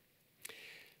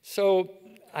 So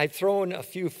I've thrown a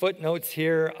few footnotes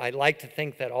here. I like to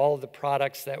think that all of the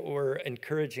products that we're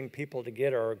encouraging people to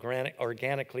get are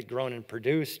organically grown and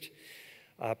produced.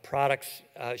 Products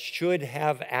should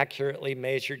have accurately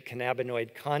measured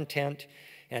cannabinoid content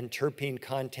and terpene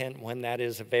content when that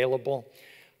is available.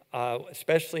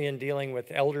 Especially in dealing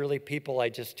with elderly people, I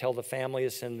just tell the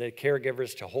families and the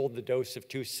caregivers to hold the dose of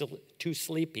too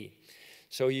sleepy.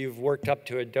 So you've worked up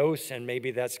to a dose, and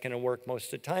maybe that's going to work most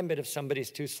of the time, but if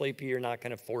somebody's too sleepy, you're not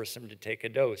going to force them to take a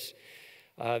dose.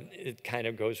 It kind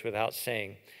of goes without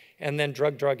saying. And then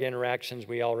drug-drug interactions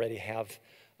we already have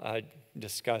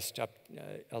discussed up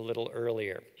a little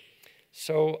earlier.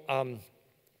 So,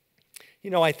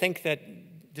 I think that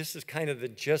this is kind of the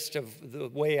gist of the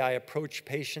way I approach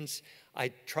patients.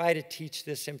 I try to teach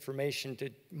this information to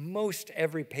most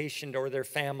every patient or their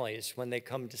families when they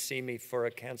come to see me for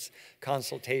a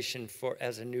consultation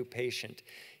as a new patient.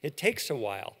 It takes a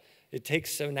while. It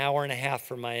takes an hour and a half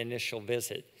for my initial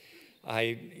visit.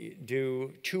 I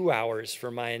do 2 hours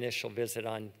for my initial visit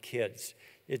on kids.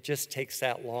 It just takes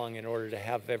that long in order to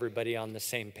have everybody on the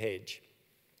same page.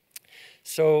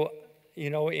 So,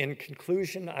 in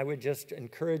conclusion, I would just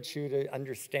encourage you to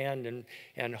understand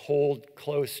and hold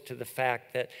close to the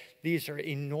fact that these are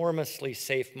enormously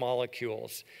safe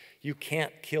molecules. You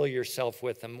can't kill yourself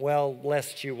with them, well,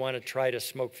 lest you want to try to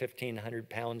smoke 1,500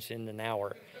 pounds in an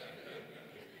hour.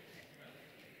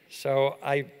 So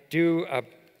I do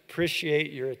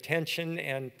appreciate your attention,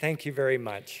 and thank you very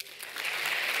much.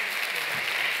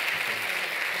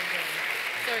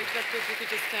 Sorry, Dr. if you could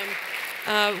just...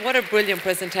 what a brilliant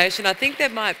presentation. I think there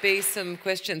might be some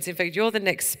questions. In fact, you're the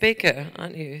next speaker,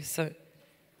 aren't you? So.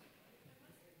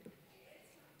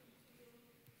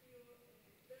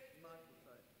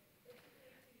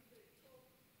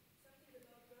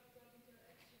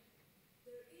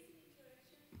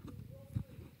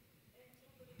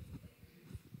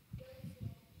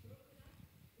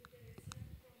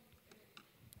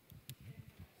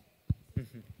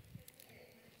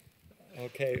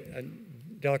 Okay,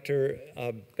 Dr.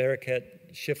 Barakat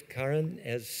Shifkaran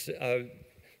has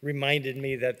reminded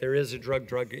me that there is a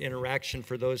drug-drug interaction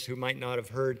for those who might not have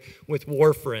heard with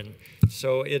warfarin.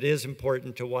 So it is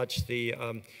important to watch the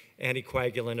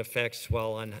anticoagulant effects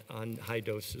while on high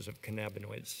doses of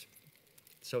cannabinoids.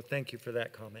 So thank you for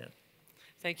that comment.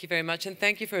 Thank you very much, and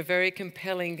thank you for a very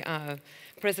compelling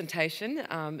presentation.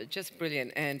 Just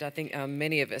brilliant, and I think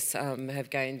many of us have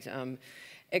gained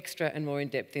extra and more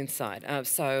in-depth insight.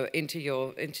 So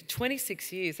into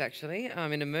 26 years actually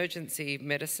in emergency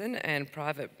medicine and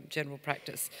private general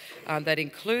practice that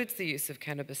includes the use of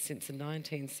cannabis since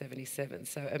 1977.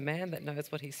 So a man that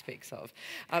knows what he speaks of.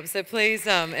 So please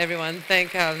everyone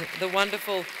thank the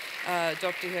wonderful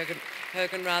Dr.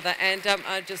 Hergen rather, and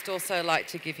I'd just also like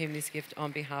to give him this gift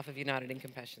on behalf of United in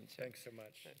Compassion. Thanks so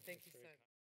much. Thank you so much.